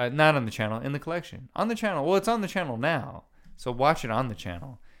 Like not on the channel, in the collection. On the channel. Well, it's on the channel now. So watch it on the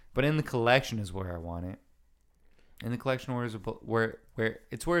channel, but in the collection is where I want it. In the collection where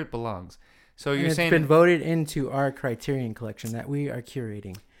it belongs. So you're saying it's been voted into our Criterion collection that we are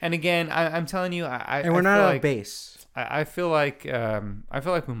curating. And again, I'm telling you, and we're not on base. I feel like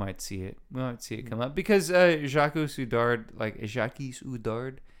we might see it. We might see it come up because Jacques Oudard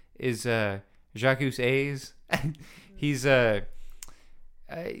is Jacques A's. He's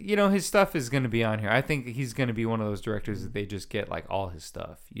his stuff is going to be on here. I think he's going to be one of those directors that they just get like all his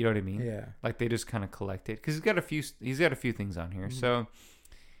stuff. You know what I mean? Yeah. Like they just kind of collect it because he's got a few things on here. So,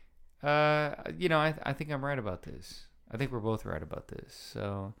 I think I'm right about this. I think we're both right about this.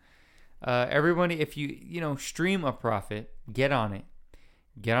 So, everybody, if you stream A Prophet, get on it.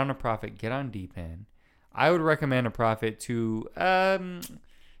 Get on A Prophet. Get on DPen. I would recommend A Prophet to,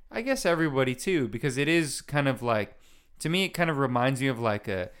 I guess everybody too, because it is kind of like. To me, it kind of reminds me of like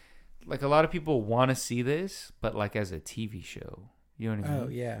a lot of people want to see this, but like as a TV show. You know what I mean? Oh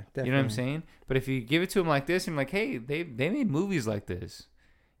yeah, definitely. You know what I'm saying? But if you give it to them like this, and like, hey, they made movies like this.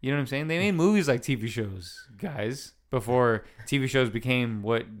 You know what I'm saying? They made movies like TV shows, guys, before TV shows became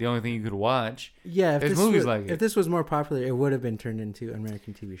the only thing you could watch. Yeah, there's movies like it. If this was more popular, it would have been turned into an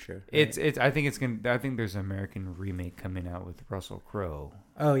American TV show. Right? I think there's an American remake coming out with Russell Crowe.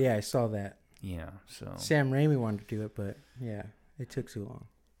 Oh yeah, I saw that. Yeah, so Sam Raimi wanted to do it, but yeah, it took too long.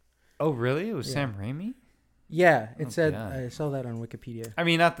 Oh, really? It was Sam Raimi? Yeah, it said God. I saw that on Wikipedia. I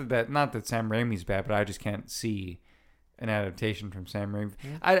mean, not that Sam Raimi's bad, but I just can't see an adaptation from Sam Raimi.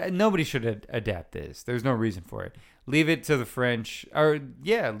 Yeah. Nobody should adapt this. There's no reason for it. Leave it to the French,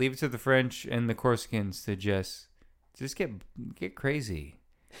 leave it to the French and the Corsicans to just get crazy.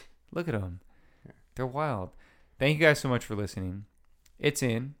 Look at them. They're wild. Thank you guys so much for listening. It's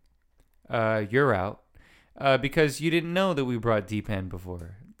in. You're out because you didn't know that we brought DPen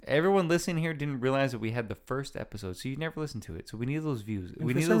before. Everyone listening here didn't realize that we had the first episode, so you never listened to it. So we need those views. And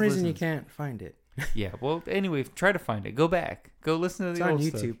for some reason, you can't find it. Yeah, well, anyway, try to find it. Go back. Go listen to the old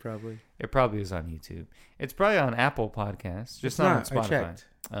stuff. It's on YouTube, probably. It probably is on YouTube. It's probably on Apple Podcasts, just not on Spotify. I checked.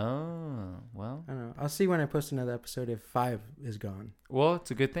 Oh, well. I don't know. I'll see when I post another episode if 5 is gone. Well,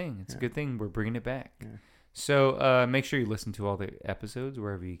 it's a good thing. It's a good thing. We're bringing it back. Yeah. So make sure you listen to all the episodes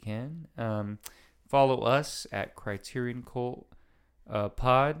wherever you can. Follow us at Criterion Cult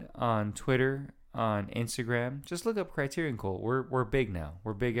Pod on Twitter, on Instagram. Just look up Criterion Cult. We're big now.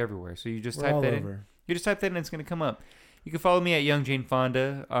 We're big everywhere. So you just type that in. You just type that in, and it's going to come up. You can follow me at Young Jane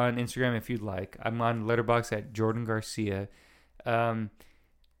Fonda on Instagram if you'd like. I'm on Letterboxd at Jordan Garcia.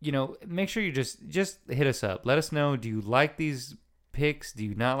 Make sure you just hit us up. Let us know. Do you like these picks? Do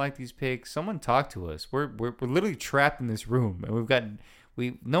you not like these picks? Someone talk to us. We're literally trapped in this room, and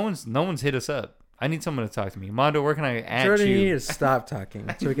no one's hit us up. I need someone to talk to me. Mondo, where can I add Jordan, you? You need to stop talking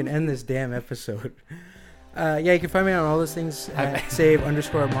so we can end this damn episode. You can find me on all those things at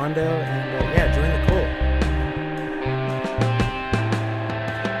save_Mondo, and